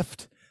instant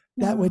shift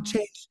that would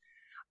change.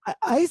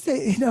 I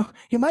say,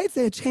 you might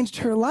say it changed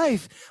her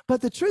life,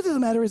 but the truth of the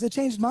matter is it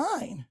changed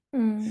mine.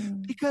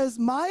 Because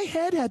my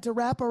head had to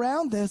wrap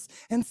around this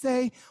and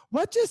say,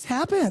 what just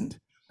happened?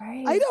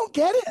 Right. I don't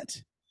get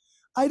it.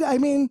 I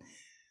mean,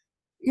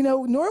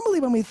 normally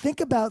when we think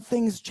about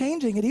things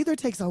changing, it either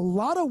takes a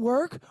lot of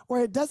work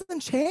or it doesn't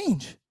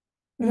change.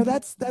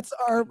 That's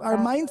our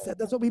mindset.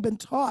 That's what we've been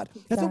taught.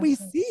 That's what we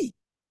see,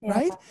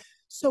 right?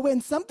 So when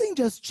something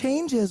just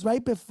changes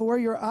right before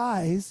your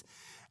eyes,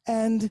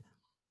 and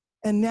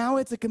now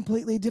it's a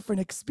completely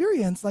different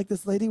experience, like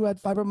this lady who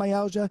had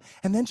fibromyalgia,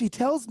 and then she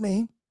tells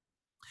me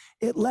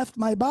it left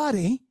my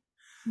body.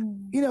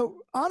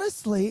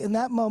 Honestly, in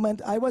that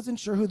moment, I wasn't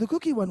sure who the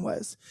kooky one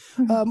was.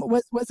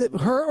 Was it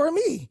her or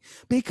me?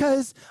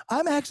 Because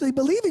I'm actually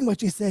believing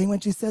what she's saying when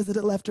she says that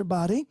it left her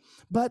body,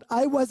 but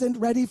I wasn't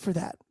ready for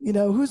that.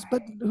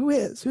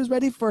 Who's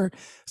ready for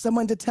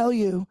someone to tell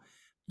you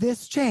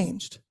this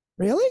changed?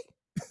 Really?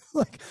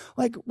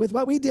 like with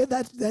what we did,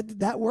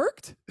 that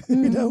worked.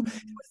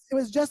 It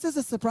was just as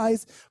a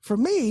surprise for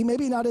me,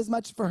 maybe not as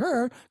much for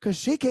her, because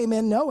she came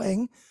in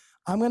knowing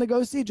I'm going to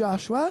go see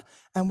Joshua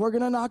and we're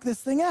going to knock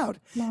this thing out.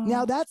 Wow.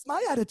 Now that's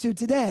my attitude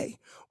today.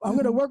 I'm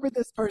going to work with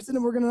this person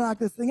and we're going to knock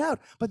this thing out.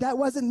 But that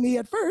wasn't me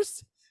at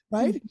first,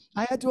 right?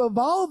 I had to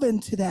evolve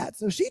into that.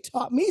 So she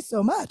taught me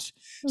so much.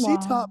 Wow.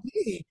 She taught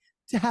me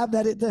to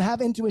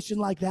have intuition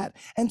like that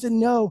and to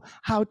know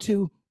how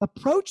to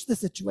approach the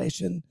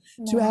situation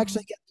to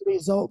actually get the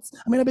results.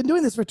 I mean, I've been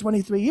doing this for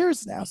 23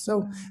 years now,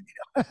 so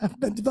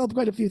I've developed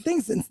quite a few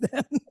things since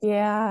then.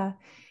 Yeah.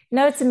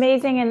 No, it's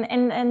amazing.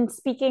 And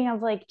speaking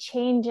of like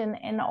change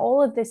and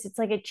all of this, it's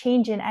like a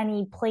change in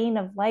any plane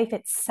of life.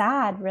 It's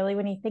sad, really,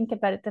 when you think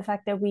about it, the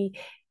fact that we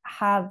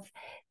have,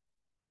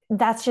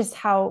 that's just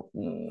how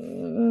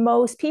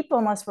most people,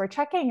 unless we're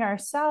checking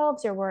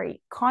ourselves or we're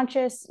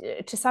conscious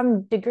to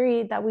some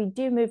degree, that we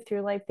do move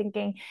through life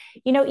thinking,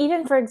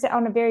 even for example,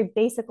 on a very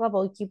basic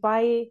level, you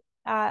buy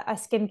a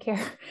skincare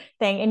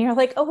thing and you're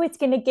like, oh, it's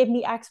going to give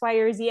me X, Y,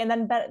 or Z. And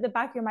then the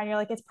back of your mind, you're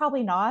like, it's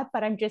probably not,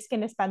 but I'm just going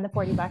to spend the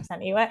 $40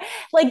 anyway.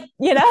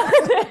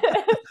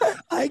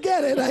 I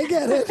get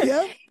it.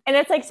 Yeah. And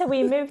it's like, so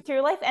we move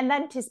through life. And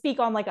then to speak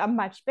on like a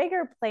much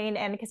bigger plane,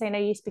 and because I know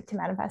you speak to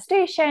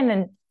manifestation,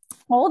 and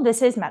all of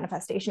this is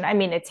manifestation. I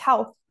mean, it's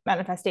health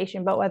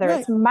manifestation, but whether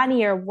it's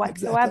money or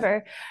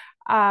whatsoever,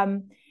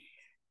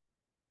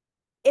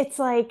 it's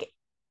like,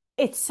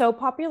 it's so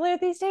popular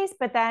these days.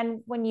 But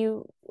then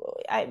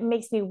it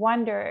makes me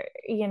wonder,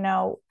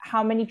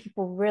 how many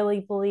people really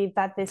believe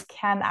that this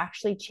can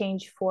actually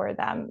change for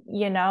them,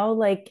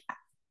 like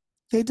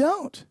they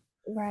don't.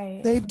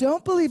 Right. They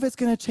don't believe it's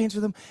going to change for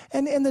them.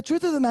 And the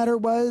truth of the matter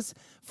was,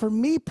 for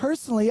me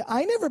personally,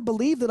 I never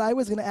believed that I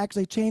was going to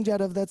actually change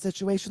out of that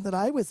situation that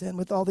I was in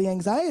with all the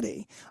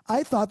anxiety.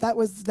 I thought that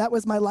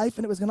was my life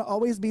and it was going to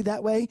always be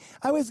that way.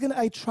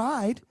 I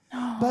tried,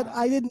 but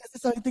I didn't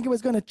necessarily think it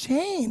was going to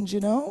change,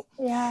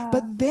 Yeah.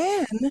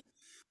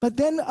 But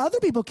then other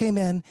people came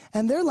in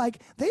and they're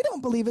like, they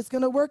don't believe it's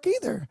going to work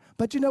either.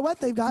 But you know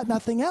what? They've got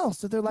nothing else.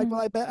 So they're like,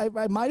 well, I bet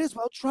I might as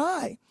well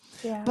try.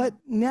 Yeah. But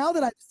now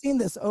that I've seen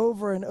this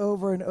over and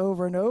over and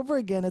over and over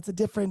again, it's a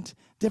different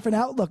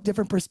outlook,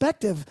 different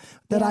perspective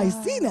that I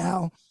see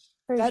now.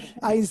 That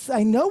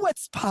I know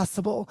what's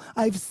possible.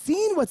 I've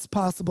seen what's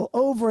possible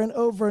over and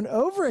over and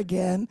over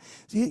again.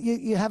 So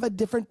you have a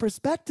different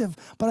perspective.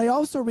 But I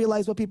also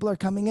realize what people are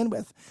coming in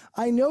with.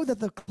 I know that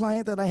the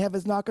client that I have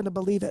is not going to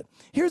believe it.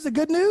 Here's the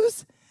good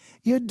news.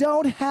 You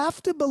don't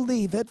have to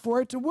believe it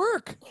for it to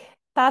work.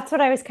 That's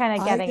what I was kind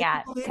of getting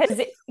at.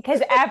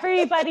 Because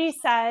everybody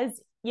says,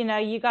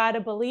 you got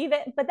to believe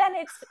it, but then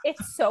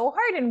it's so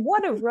hard, and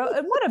what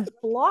a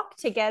block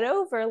to get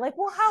over. Like,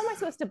 well, how am I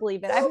supposed to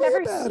believe it? I've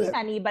never seen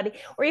anybody,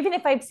 or even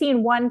if I've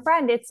seen one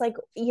friend, it's like,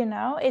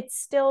 it's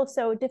still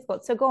so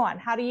difficult. So go on.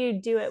 How do you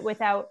do it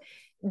without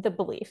the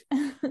belief?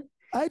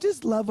 I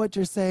just love what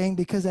you're saying,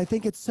 because I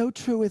think it's so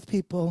true with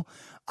people.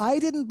 I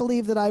didn't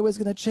believe that I was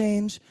going to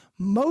change.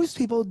 Most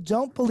people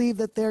don't believe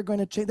that they're going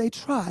to change. They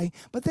try,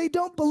 but they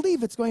don't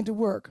believe it's going to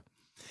work.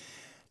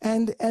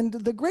 And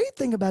the great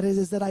thing about it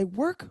is that I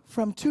work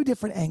from two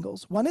different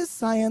angles. One is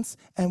science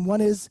and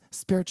one is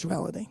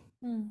spirituality.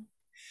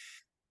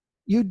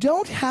 You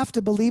don't have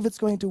to believe it's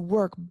going to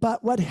work,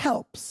 but what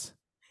helps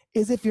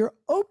is if you're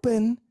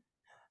open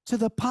to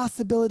the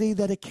possibility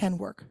that it can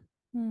work.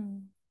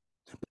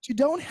 but you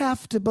don't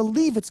have to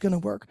believe it's going to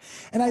work.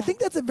 And I think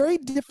that's a very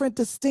different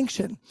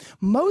distinction.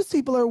 Most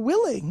people are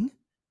willing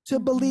to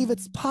believe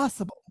it's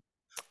possible,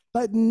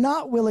 but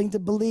not willing to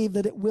believe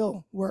that it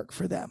will work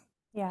for them.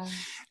 Yeah.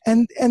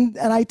 And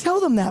I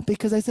tell them that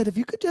because I said, if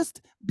you could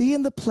just be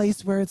in the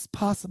place where it's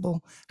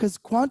possible, because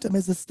quantum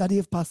is the study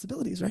of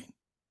possibilities, right?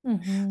 So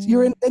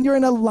you're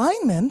in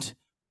alignment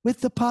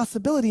with the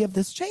possibility of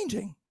this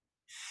changing.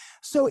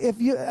 So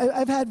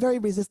I've had very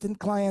resistant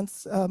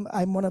clients.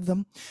 I'm one of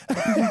them.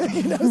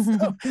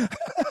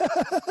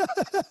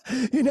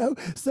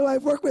 So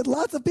I've worked with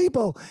lots of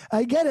people.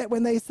 I get it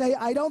when they say,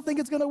 I don't think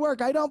it's going to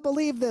work. I don't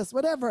believe this,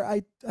 whatever.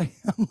 I'm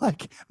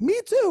like, me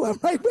too. I'm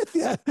right with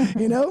you,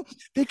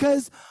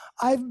 because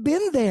I've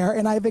been there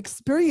and I've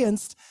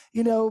experienced,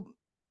 I've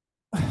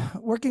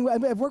worked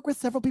with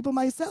several people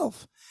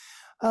myself.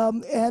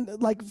 And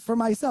like for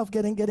myself,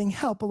 getting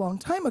help a long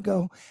time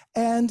ago.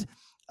 And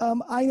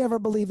I never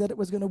believed that it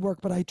was going to work,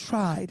 but I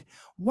tried.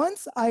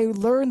 Once I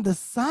learned the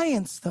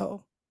science,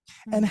 though,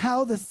 and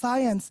how the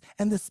science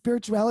and the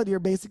spirituality are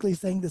basically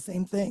saying the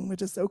same thing,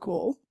 which is so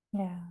cool.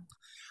 Yeah.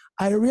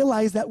 I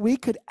realized that we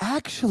could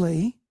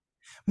actually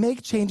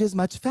make changes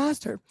much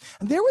faster.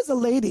 And there was a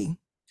lady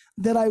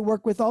that I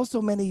worked with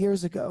also many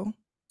years ago.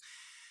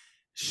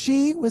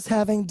 She was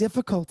having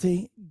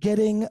difficulty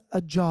getting a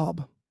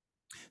job.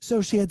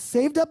 So she had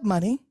saved up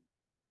money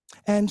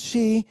and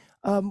she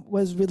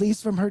was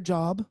released from her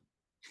job,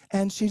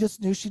 and she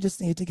just knew she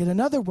just needed to get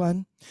another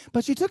one.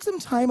 But she took some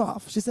time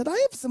off. She said, I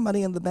have some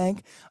money in the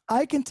bank.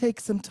 I can take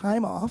some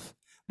time off.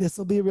 This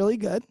will be really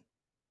good.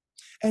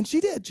 And she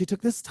did. She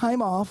took this time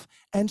off,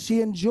 and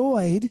she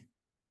enjoyed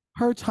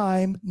her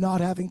time not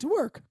having to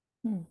work.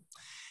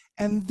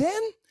 And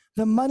then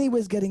the money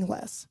was getting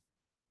less.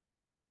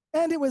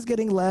 And it was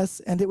getting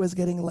less, and it was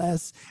getting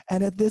less.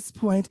 And at this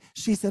point,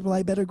 she said, well,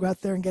 I better go out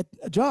there and get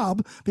a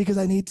job because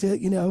I need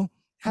to,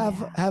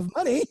 have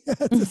money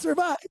to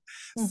survive.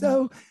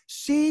 So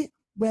she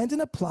went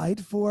and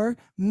applied for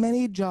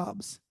many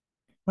jobs.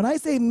 When I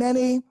say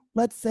many,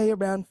 let's say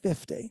around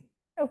 50.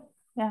 Oh,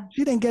 yeah.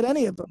 She didn't get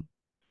any of them.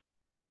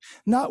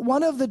 Not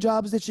one of the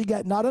jobs did she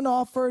get, not an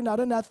offer, not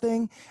a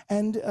nothing.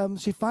 And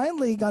she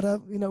finally got a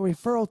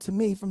referral to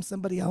me from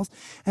somebody else.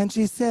 And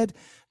she said,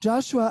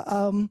 Joshua,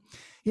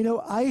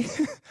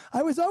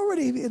 I was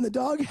already in the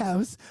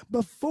doghouse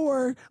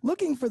before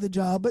looking for the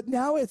job, but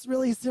now it's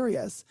really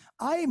serious.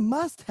 I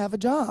must have a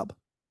job.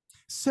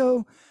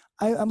 So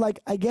I'm like,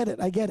 I get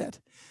it.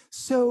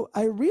 So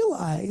I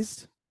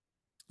realized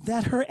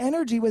that her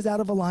energy was out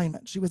of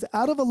alignment. She was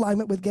out of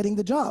alignment with getting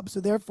the job. So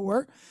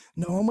therefore,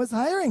 no one was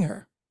hiring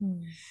her.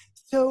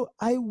 So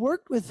I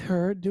worked with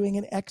her doing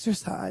an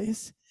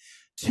exercise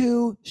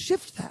to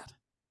shift that.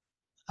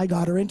 I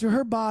got her into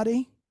her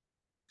body.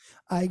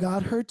 I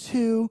got her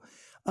to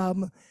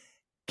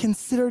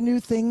consider new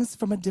things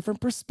from a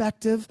different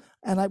perspective.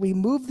 And we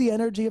moved the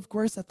energy, of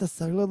course, at the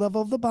cellular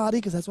level of the body,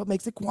 because that's what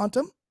makes it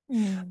quantum.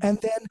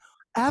 And then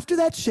after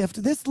that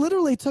shift, this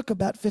literally took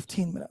about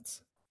 15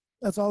 minutes.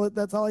 That's all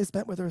I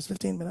spent with her was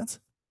 15 minutes.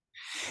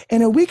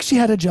 In a week, she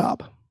had a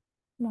job.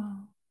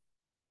 Wow.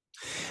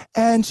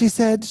 And she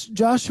said,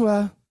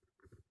 Joshua,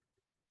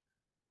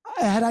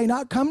 had I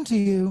not come to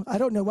you, I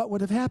don't know what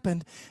would have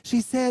happened.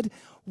 She said,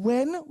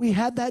 when we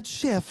had that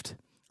shift,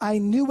 I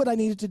knew what I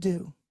needed to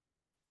do.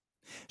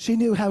 She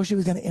knew how she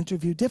was going to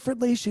interview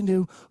differently. She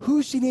knew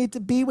who she needed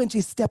to be when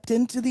she stepped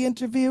into the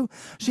interview.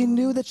 She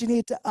knew that she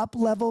needed to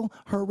up-level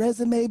her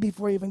resume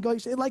before even going.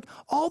 Like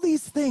all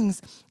these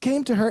things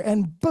came to her,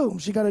 and boom,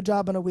 she got a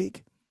job in a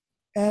week.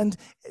 And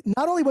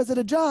not only was it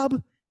a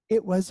job,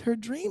 it was her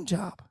dream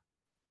job.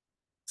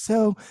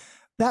 So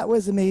that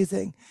was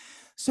amazing.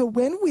 So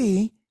when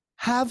we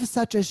have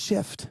such a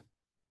shift,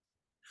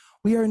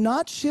 we are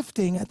not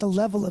shifting at the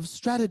level of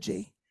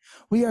strategy.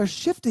 We are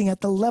shifting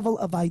at the level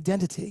of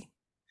identity.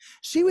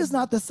 She was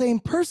not the same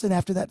person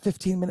after that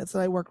 15 minutes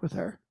that I worked with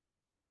her.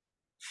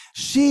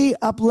 She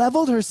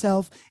up-leveled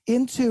herself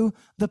into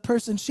the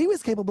person she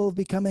was capable of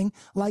becoming,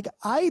 like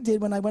I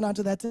did when I went on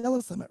to that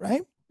telesummit,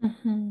 right?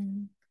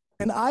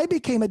 And I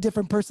became a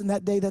different person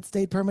that day that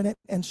stayed permanent,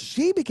 and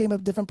she became a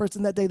different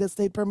person that day that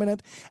stayed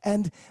permanent,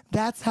 and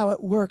that's how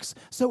it works.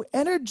 So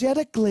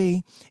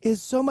energetically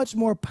is so much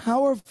more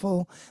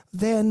powerful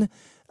than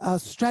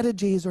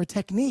strategies or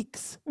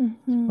techniques.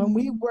 When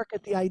we work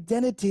at the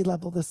identity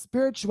level, the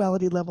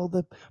spirituality level,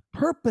 the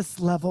purpose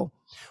level,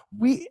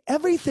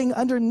 everything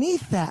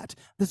underneath that,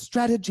 the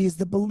strategies,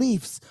 the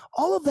beliefs,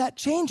 all of that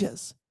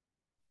changes.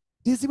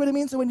 Do you see what I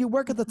mean? So when you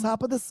work at the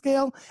top of the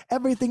scale,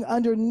 everything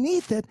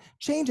underneath it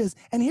changes.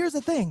 And here's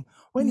the thing,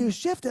 when you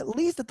shift at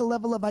least at the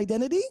level of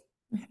identity,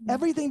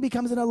 everything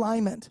becomes in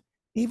alignment,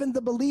 even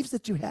the beliefs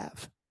that you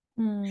have.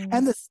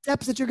 And the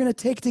steps that you're going to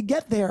take to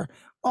get there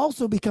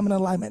also become in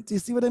alignment. Do you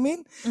see what I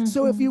mean?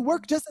 So if you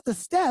work just at the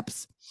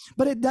steps,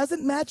 but it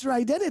doesn't match your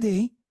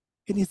identity,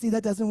 can you see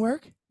that doesn't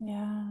work?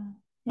 Yeah.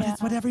 But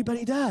it's what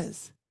everybody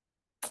does.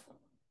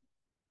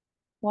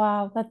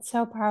 Wow, that's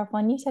so powerful.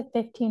 And you said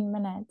 15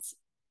 minutes.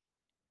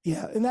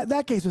 Yeah, in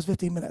that case was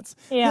 15 minutes.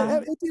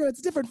 Yeah.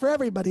 It's different for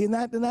everybody. In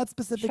that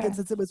specific Sure.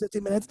 instance, it was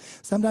 15 minutes.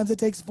 Sometimes it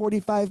takes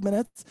 45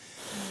 minutes.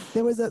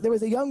 There was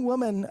a young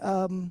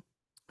woman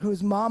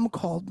whose mom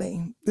called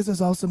me. This was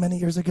also many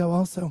years ago.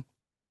 Also,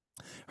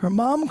 her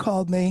mom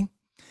called me,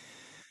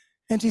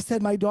 and she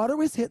said my daughter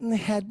was hit in the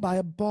head by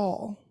a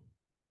ball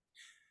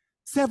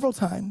several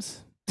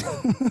times,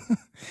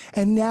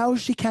 and now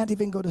she can't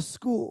even go to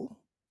school.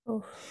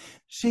 Oof.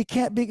 She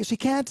can't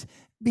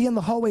be in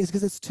the hallways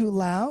because it's too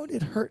loud.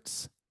 It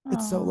hurts.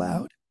 It's so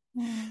loud.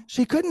 Yeah.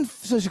 She couldn't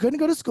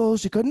go to school.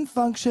 She couldn't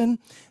function.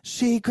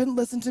 She couldn't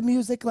listen to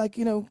music. Like,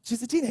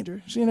 she's a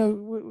teenager.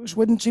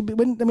 Wouldn't,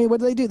 I mean,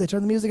 what do? They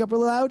turn the music up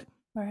really loud?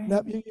 Right.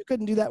 No, you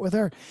couldn't do that with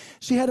her.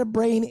 She had a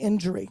brain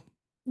injury.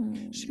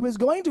 She was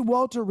going to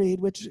Walter Reed,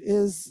 which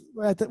was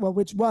at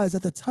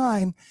the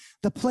time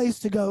the place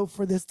to go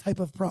for this type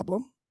of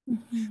problem.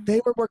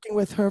 They were working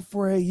with her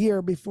for a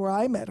year before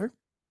I met her.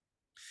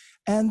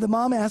 And the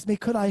mom asked me,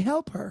 could I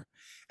help her?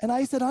 And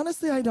I said,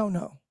 honestly, I don't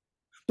know.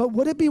 But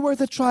would it be worth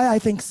a try? I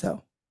think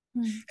so.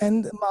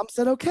 And mom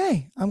said,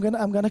 okay, I'm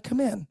gonna come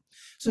in.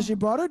 So she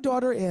brought her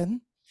daughter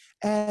in,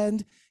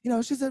 and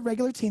she's a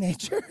regular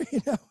teenager,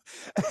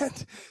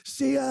 and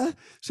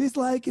she's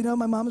like,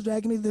 my mom's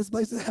dragging me to this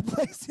place, to that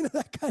place,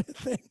 that kind of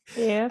thing.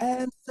 Yeah.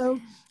 And so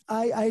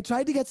I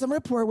tried to get some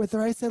rapport with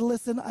her. I said,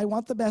 listen, I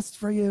want the best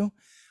for you.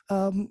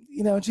 And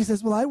she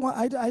says, well,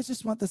 I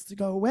just want this to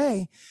go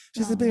away.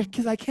 She said,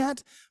 because I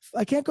can't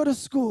go to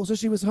school. So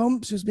she was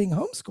being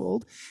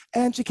homeschooled,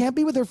 and she can't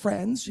be with her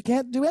friends. She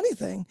can't do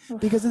anything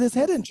because of this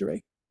head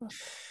injury.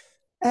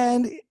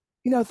 And,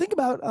 think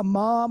about a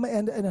mom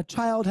and a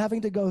child having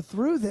to go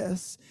through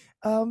this.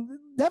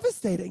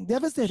 Devastating.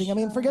 I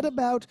mean, forget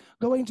about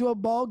going to a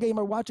ball game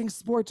or watching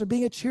sports or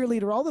being a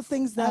cheerleader, all the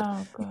things that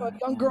a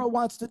young girl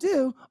wants to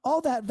do, all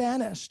that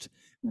vanished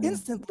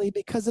instantly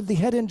because of the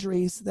head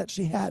injuries that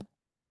she had.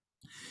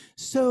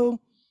 So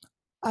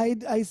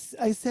I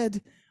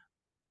said,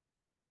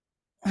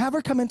 have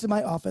her come into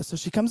my office. So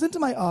she comes into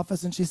my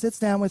office and she sits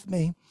down with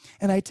me,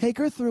 and I take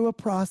her through a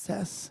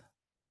process.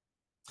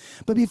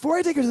 But before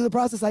I take her through the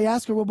process, I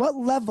ask her, well, what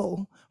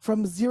level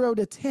from 0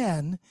 to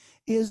 10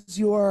 is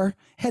your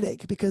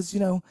headache? Because,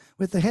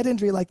 with a head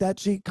injury like that,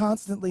 she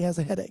constantly has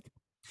a headache.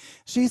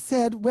 She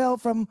said, well,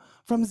 from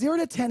 0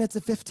 to 10, it's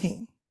a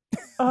 15.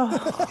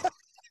 Oh,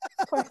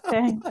 poor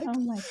thing. Oh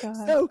my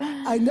God. So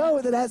I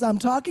know that as I'm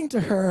talking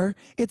to her,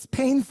 it's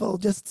painful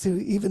just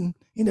to even,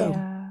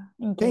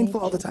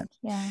 painful all the time.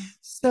 Yeah.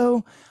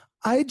 So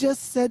I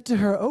just said to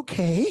her,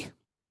 okay,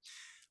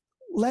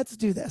 let's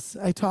do this.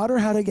 I taught her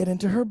how to get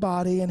into her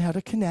body and how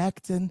to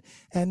connect and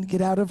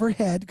get out of her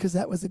head, because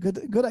that was a good.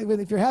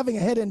 If you're having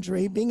a head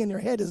injury, being in your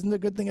head isn't a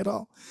good thing at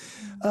all.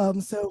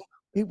 So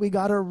we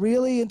got her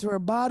really into her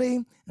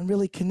body and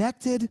really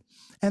connected.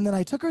 And then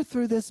I took her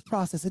through this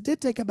process. It did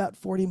take about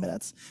 40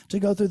 minutes to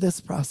go through this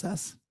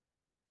process.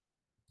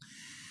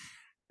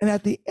 And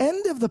at the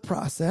end of the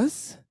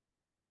process,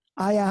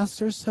 I asked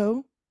her,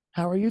 so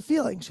how are you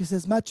feeling? She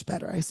says, much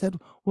better. I said,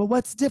 well,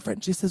 what's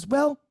different? She says,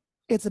 well,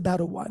 it's about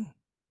a 1.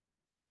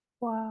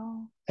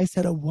 Wow. I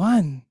said, a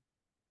 1.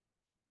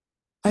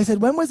 I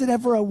said, when was it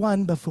ever a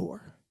 1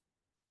 before?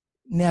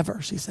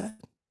 Never, she said.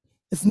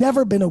 It's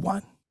never been a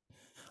 1.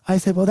 I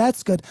said, well,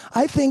 that's good.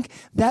 I think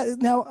that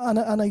now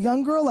on a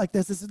young girl like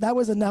this, that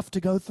was enough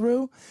to go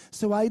through.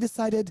 So I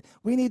decided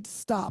we need to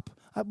stop.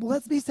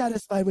 Let's be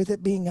satisfied with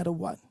it being at a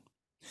 1.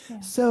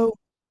 Yeah. So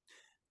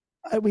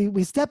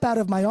we step out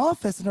of my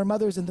office, and her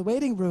mother's in the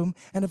waiting room.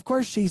 And of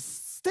course, she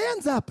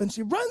stands up and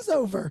she runs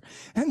over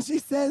and she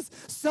says,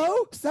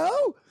 so,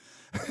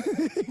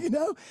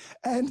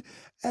 and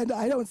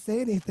I don't say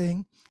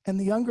anything. And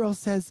the young girl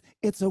says,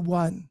 it's a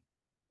 1.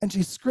 And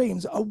she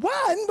screams, a 1?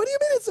 What do you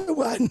mean it's a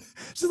 1?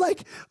 She's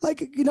like,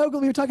 we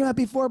were talking about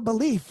before,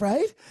 belief,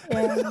 right?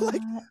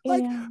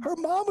 Yeah, her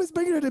mom was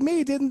bringing her to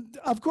me, didn't,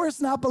 of course,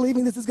 not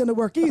believing this is going to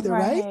work either,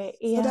 right?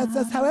 Yeah. So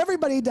that's how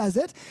everybody does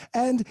it.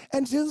 And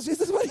she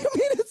says, what do you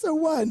mean it's a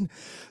 1?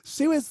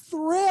 She was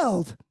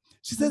thrilled.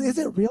 She said, is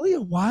it really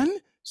a 1?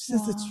 She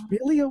says, it's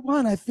really a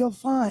 1. I feel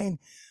fine.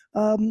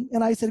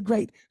 And I said,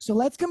 great. So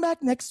let's come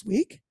back next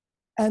week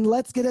and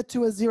let's get it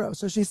to a 0.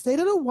 So she stayed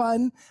at a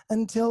 1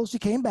 until she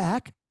came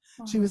back.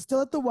 She was still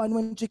at the 1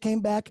 when she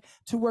came back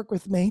to work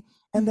with me.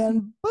 And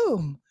then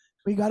boom,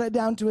 we got it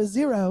down to a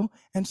 0,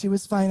 and she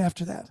was fine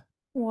after that.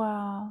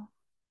 Wow.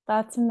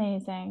 That's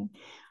amazing.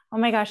 Oh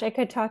my gosh, I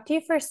could talk to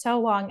you for so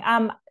long.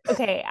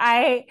 Okay,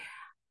 I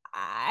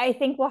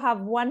think we'll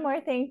have one more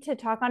thing to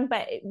talk on,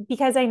 but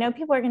because I know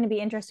people are going to be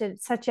interested,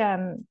 it's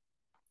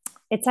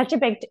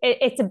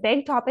a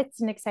big topic.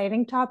 It's an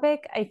exciting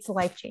topic. It's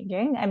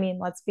life-changing. I mean,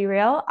 let's be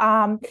real.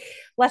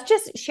 Let's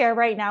just share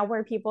right now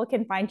where people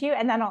can find you,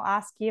 and then I'll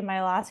ask you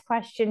my last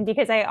question,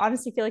 because I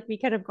honestly feel like we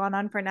could have gone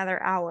on for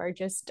another hour. I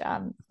just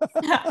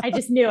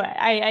knew it.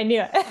 I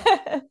knew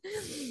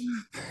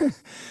it.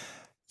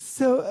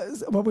 So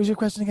what was your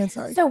question again?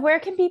 Sorry. So where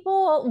can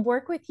people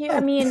work with you? I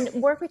Oh, mean,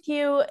 work with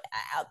you,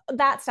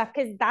 that stuff,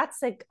 because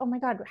that's like, oh my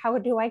God, how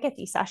do I get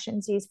these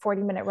sessions, these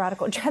 40-minute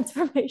radical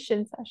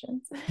transformation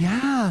sessions?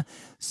 yeah.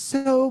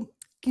 So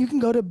you can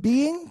go to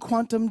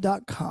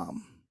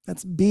beingquantum.com.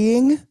 That's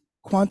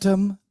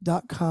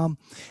beingquantum.com.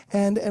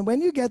 And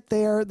when you get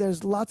there,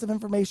 there's lots of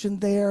information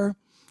there.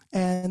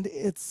 And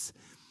it's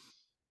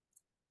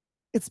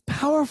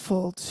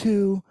powerful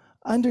to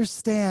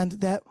understand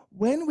that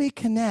when we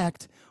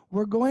connect,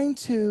 we're going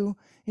to,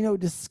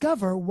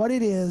 discover what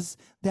it is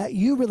that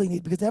you really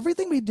need, because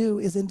everything we do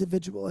is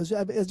individual.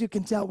 As you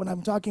can tell when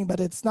I'm talking about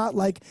it, it's not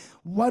like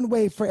one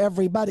way for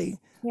everybody.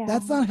 Yeah.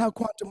 That's not how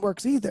quantum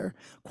works either.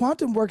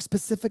 Quantum works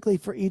specifically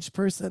for each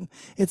person.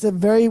 It's a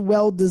very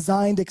well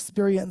designed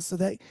experience so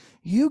that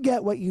you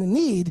get what you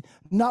need,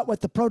 not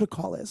what the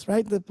protocol is,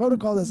 right? The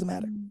protocol doesn't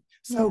matter.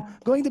 So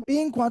going to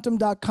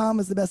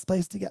beingquantum.com is the best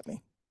place to get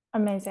me.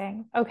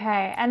 Amazing.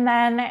 Okay. And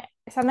then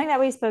something that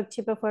we spoke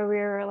to before we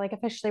were like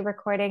officially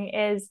recording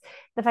is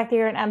the fact that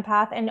you're an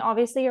empath, and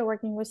obviously you're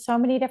working with so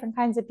many different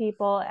kinds of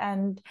people,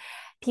 and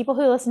people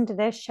who listen to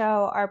this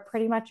show are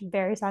pretty much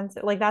very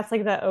sensitive. Like that's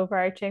like the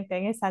overarching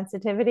thing is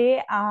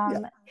sensitivity.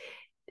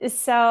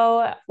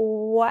 So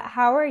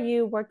how are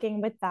you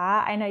working with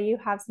that? I know you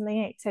have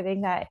something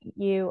exciting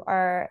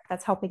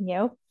that's helping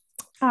you.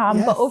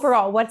 Yes. But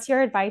overall, what's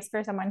your advice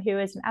for someone who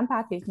is an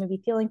empath who's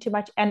maybe feeling too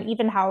much, and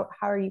even how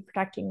are you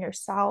protecting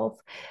yourself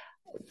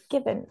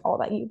given all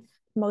that you've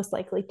most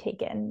likely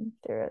taken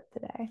throughout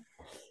the day?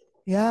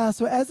 Yeah,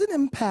 so as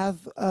an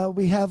empath,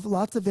 we have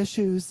lots of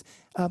issues.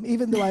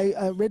 Even though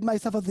I rid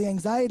myself of the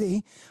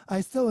anxiety,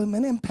 I still am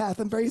an empath.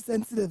 I'm very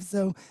sensitive,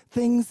 so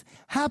things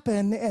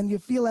happen and you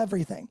feel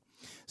everything.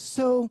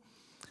 So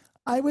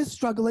I was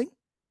struggling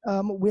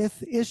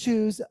with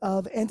issues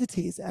of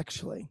entities,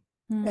 actually.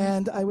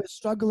 And I was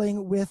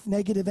struggling with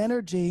negative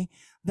energy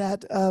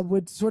that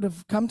would sort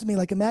of come to me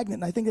like a magnet.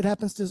 And I think it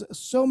happens to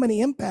so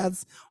many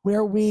empaths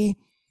where we're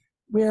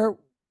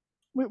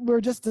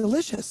just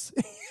delicious,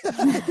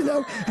 and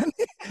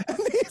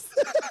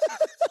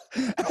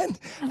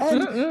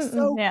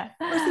so we're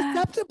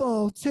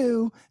susceptible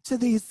to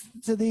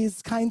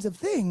these kinds of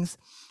things.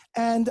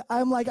 And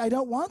I'm like, I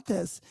don't want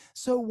this.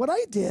 So what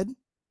I did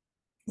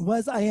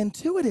was I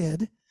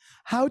intuited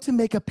how to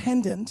make a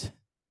pendant.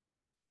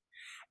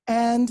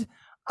 And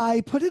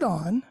I put it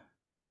on,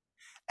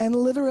 and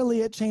literally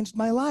it changed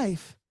my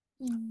life.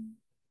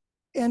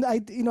 And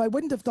I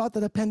wouldn't have thought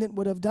that a pendant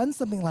would have done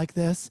something like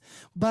this,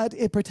 but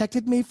it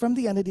protected me from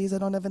the entities. I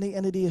don't have any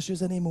entity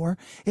issues anymore.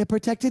 It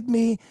protected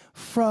me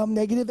from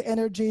negative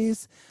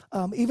energies.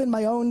 Even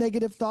my own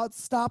negative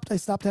thoughts stopped. I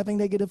stopped having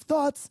negative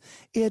thoughts.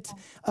 It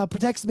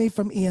protects me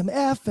from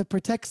EMF. It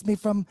protects me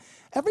from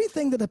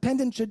everything that a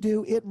pendant should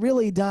do. It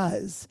really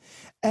does.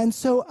 And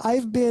so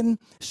I've been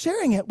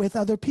sharing it with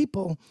other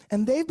people,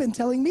 and they've been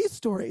telling me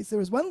stories. There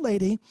was one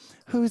lady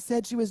who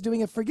said she was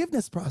doing a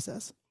forgiveness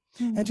process.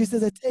 And she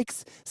says it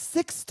takes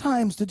 6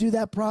 times to do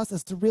that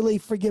process to really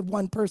forgive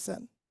one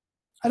person.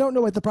 I don't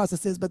know what the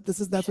process is, but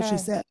that's what she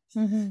said.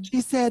 She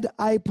said,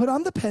 I put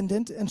on the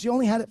pendant, and she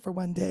only had it for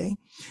one day.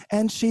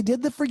 And she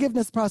did the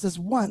forgiveness process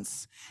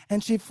once,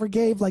 and she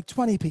forgave like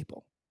 20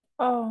 people.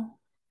 Oh.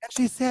 And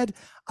she said,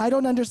 I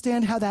don't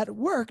understand how that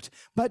worked,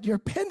 but your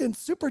pendant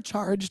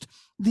supercharged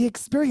the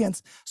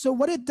experience. So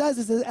what it does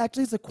is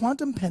it's a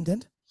quantum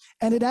pendant,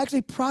 and it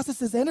actually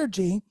processes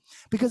energy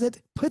because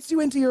it puts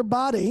you into your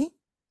body.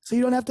 So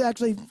you don't have to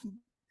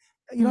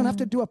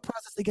do a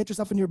process to get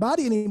yourself in your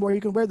body anymore. You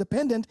can wear the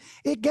pendant.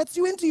 It gets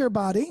you into your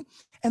body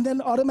and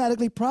then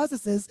automatically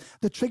processes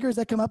the triggers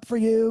that come up for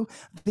you,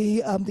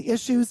 the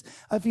issues.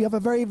 If you have a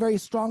very, very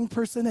strong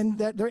person and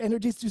that their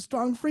energy is too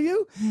strong for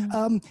you,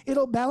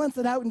 it'll balance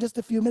it out in just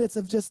a few minutes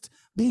of just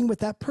being with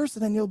that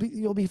person, and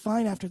you'll be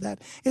fine after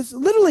that. It's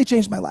literally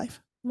changed my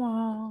life.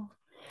 Wow.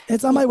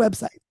 It's on my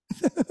website.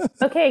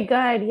 Okay,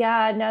 good.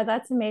 Yeah, no,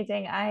 that's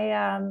amazing.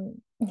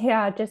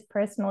 Just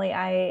personally,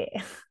 I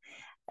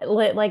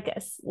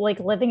like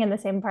living in the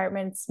same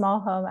apartment, small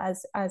home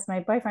as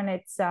my boyfriend.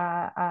 It's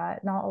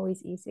not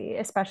always easy,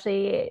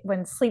 especially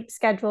when sleep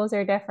schedules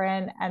are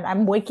different, and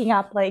I'm waking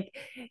up like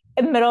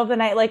in the middle of the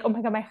night, like, oh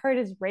my God, my heart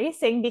is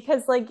racing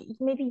because like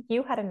maybe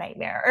you had a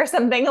nightmare or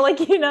something, like,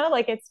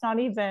 like it's not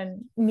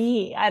even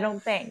me, I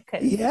don't think.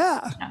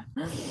 Yeah.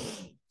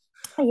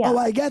 Oh,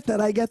 I get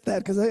that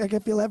because I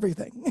can feel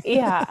everything.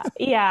 yeah.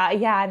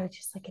 And it's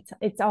just like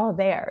it's all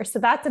there. So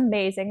that's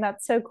amazing.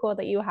 That's so cool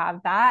that you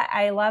have that.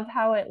 I love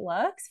how it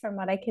looks from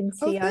what I can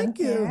see on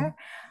here.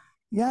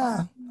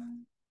 Yeah.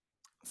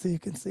 So you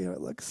can see how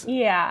it looks.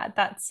 Yeah,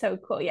 that's so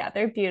cool. Yeah,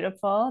 they're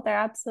beautiful. They're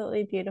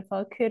absolutely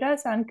beautiful.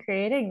 Kudos on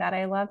creating that.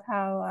 I love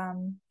how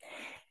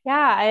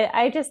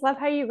I just love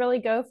how you really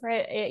go for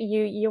it.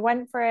 You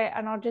went for it,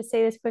 and I'll just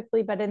say this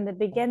quickly, but in the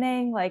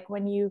beginning, like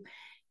when you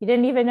you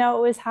didn't even know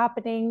it was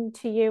happening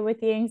to you with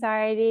the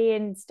anxiety,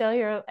 and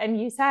still and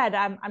you said,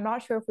 I'm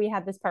not sure if we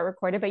had this part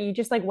recorded, but you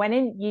just like went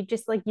in, you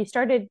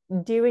started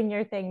doing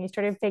your thing, you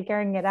started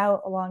figuring it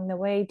out along the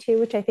way too,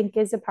 which I think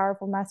is a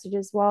powerful message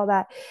as well,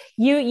 that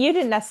you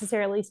didn't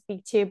necessarily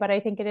speak to, but I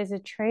think it is a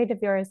trait of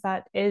yours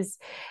that is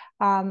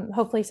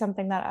hopefully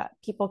something that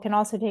people can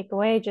also take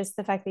away, just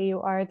the fact that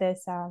you are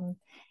this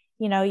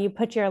you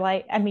put your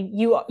life, I mean,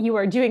 you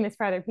are doing this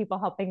for other people,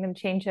 helping them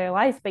change their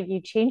lives, but you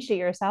changed it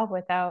yourself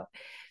without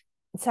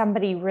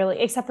somebody really,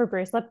 except for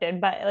Bruce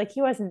Lipton, but like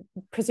he wasn't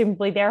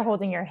presumably there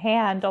holding your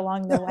hand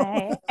along the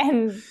way.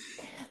 And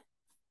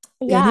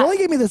Yeah, and you only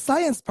gave me the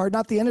science part,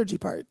 not the energy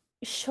part.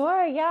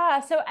 Sure,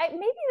 yeah. So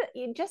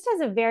maybe just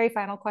as a very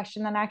final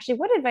question, then actually,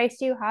 what advice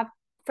do you have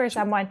for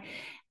someone,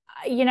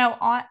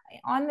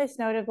 on this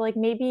note of like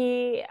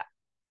maybe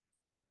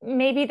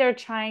they're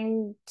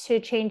trying to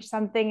change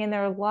something in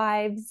their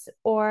lives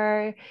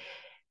or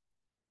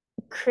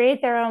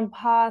create their own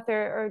path,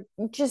 or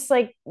just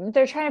like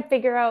they're trying to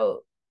figure out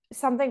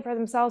something for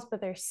themselves,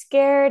 but they're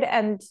scared,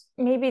 and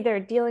maybe they're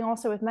dealing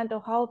also with mental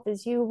health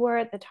as you were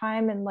at the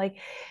time, and like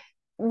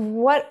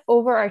what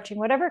overarching,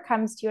 whatever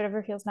comes to you,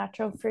 whatever feels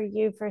natural for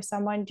you, for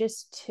someone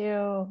just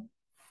to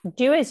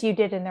do as you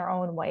did in their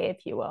own way,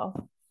 if you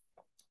will,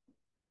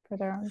 for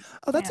their own.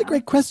 Oh, that's a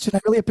great question. I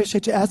really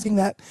appreciate you asking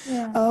that.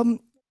 Yeah.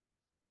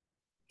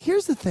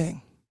 Here's the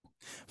thing.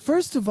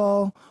 First of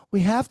all,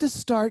 we have to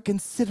start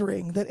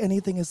considering that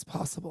anything is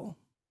possible.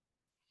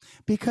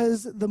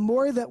 Because the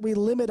more that we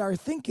limit our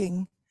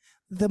thinking,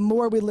 the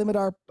more we limit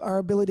our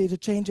ability to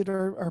change it,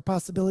 or our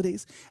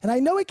possibilities. And I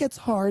know it gets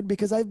hard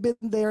because I've been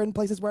there in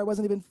places where I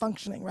wasn't even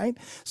functioning, right?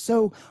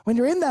 So when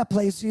you're in that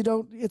place,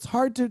 it's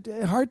hard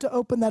to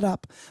open that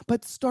up.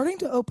 But starting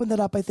to open that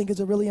up, I think, is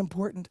a really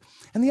important.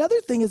 And the other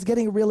thing is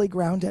getting really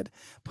grounded,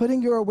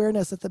 putting your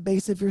awareness at the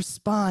base of your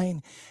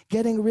spine,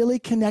 getting really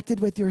connected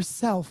with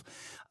yourself,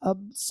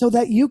 so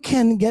that you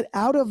can get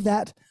out of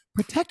that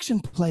protection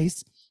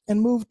place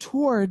and move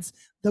towards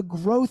the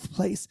growth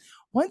place.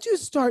 Once you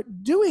start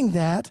doing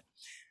that,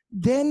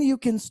 then you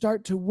can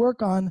start to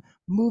work on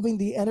moving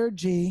the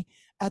energy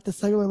at the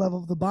cellular level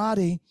of the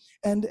body.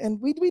 And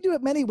we do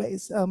it many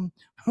ways.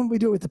 We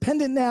do it with the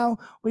pendant now.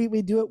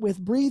 We do it with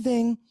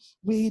breathing.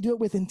 We do it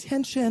with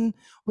intention.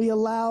 We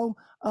allow,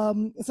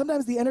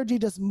 sometimes the energy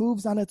just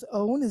moves on its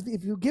own.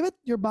 If you give it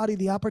your body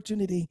the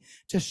opportunity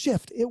to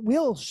shift, it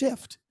will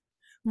shift.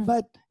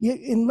 But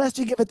unless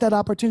you give it that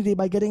opportunity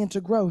by getting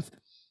into growth,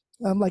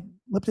 like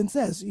Lipton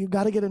says, you've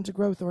got to get into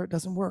growth or it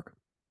doesn't work.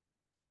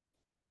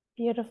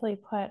 Beautifully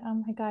put.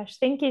 Oh my gosh.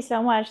 Thank you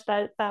so much.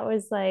 That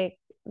was the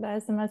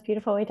most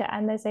beautiful way to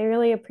end this. I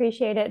really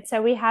appreciate it.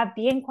 So we have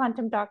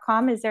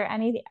beingquantum.com. Is there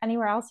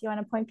anywhere else you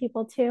want to point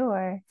people to,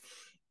 or?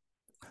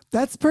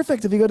 That's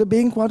perfect. If you go to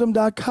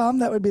beingquantum.com,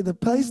 that would be the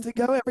place to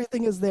go.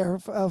 Everything is there.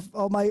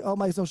 All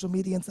my social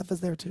media and stuff is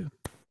there too.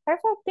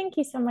 Perfect. Thank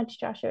you so much,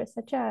 Joshua.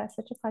 Such a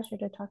pleasure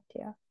to talk to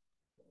you.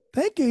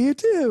 Thank you. You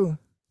too.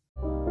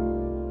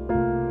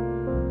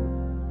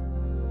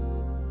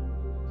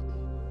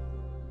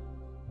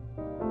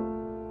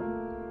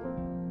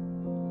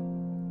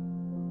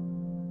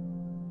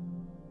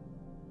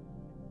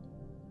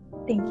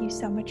 Thank you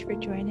so much for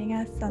joining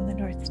us on the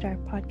North Star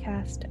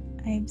podcast.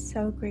 I am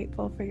so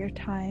grateful for your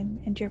time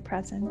and your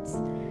presence.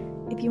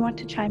 If you want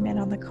to chime in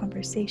on the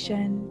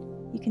conversation,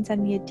 you can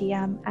send me a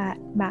DM at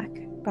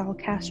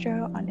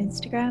MacBalcastro on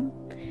Instagram.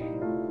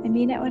 I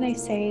mean it when I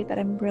say that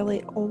I'm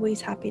really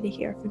always happy to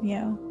hear from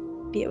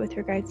you, be it with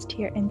regards to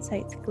your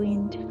insights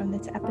gleaned from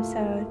this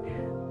episode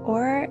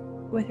or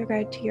with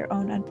regard to your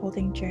own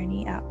unfolding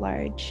journey at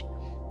large.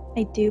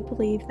 I do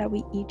believe that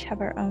we each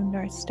have our own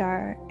North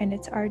Star, and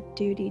it's our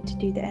duty to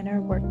do the inner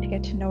work to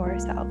get to know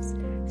ourselves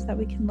so that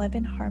we can live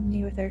in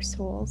harmony with our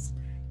souls,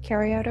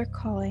 carry out our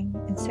calling,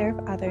 and serve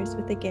others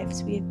with the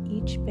gifts we have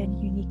each been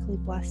uniquely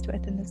blessed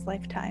with in this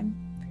lifetime.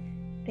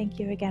 Thank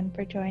you again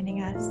for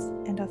joining us,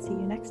 and I'll see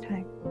you next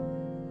time.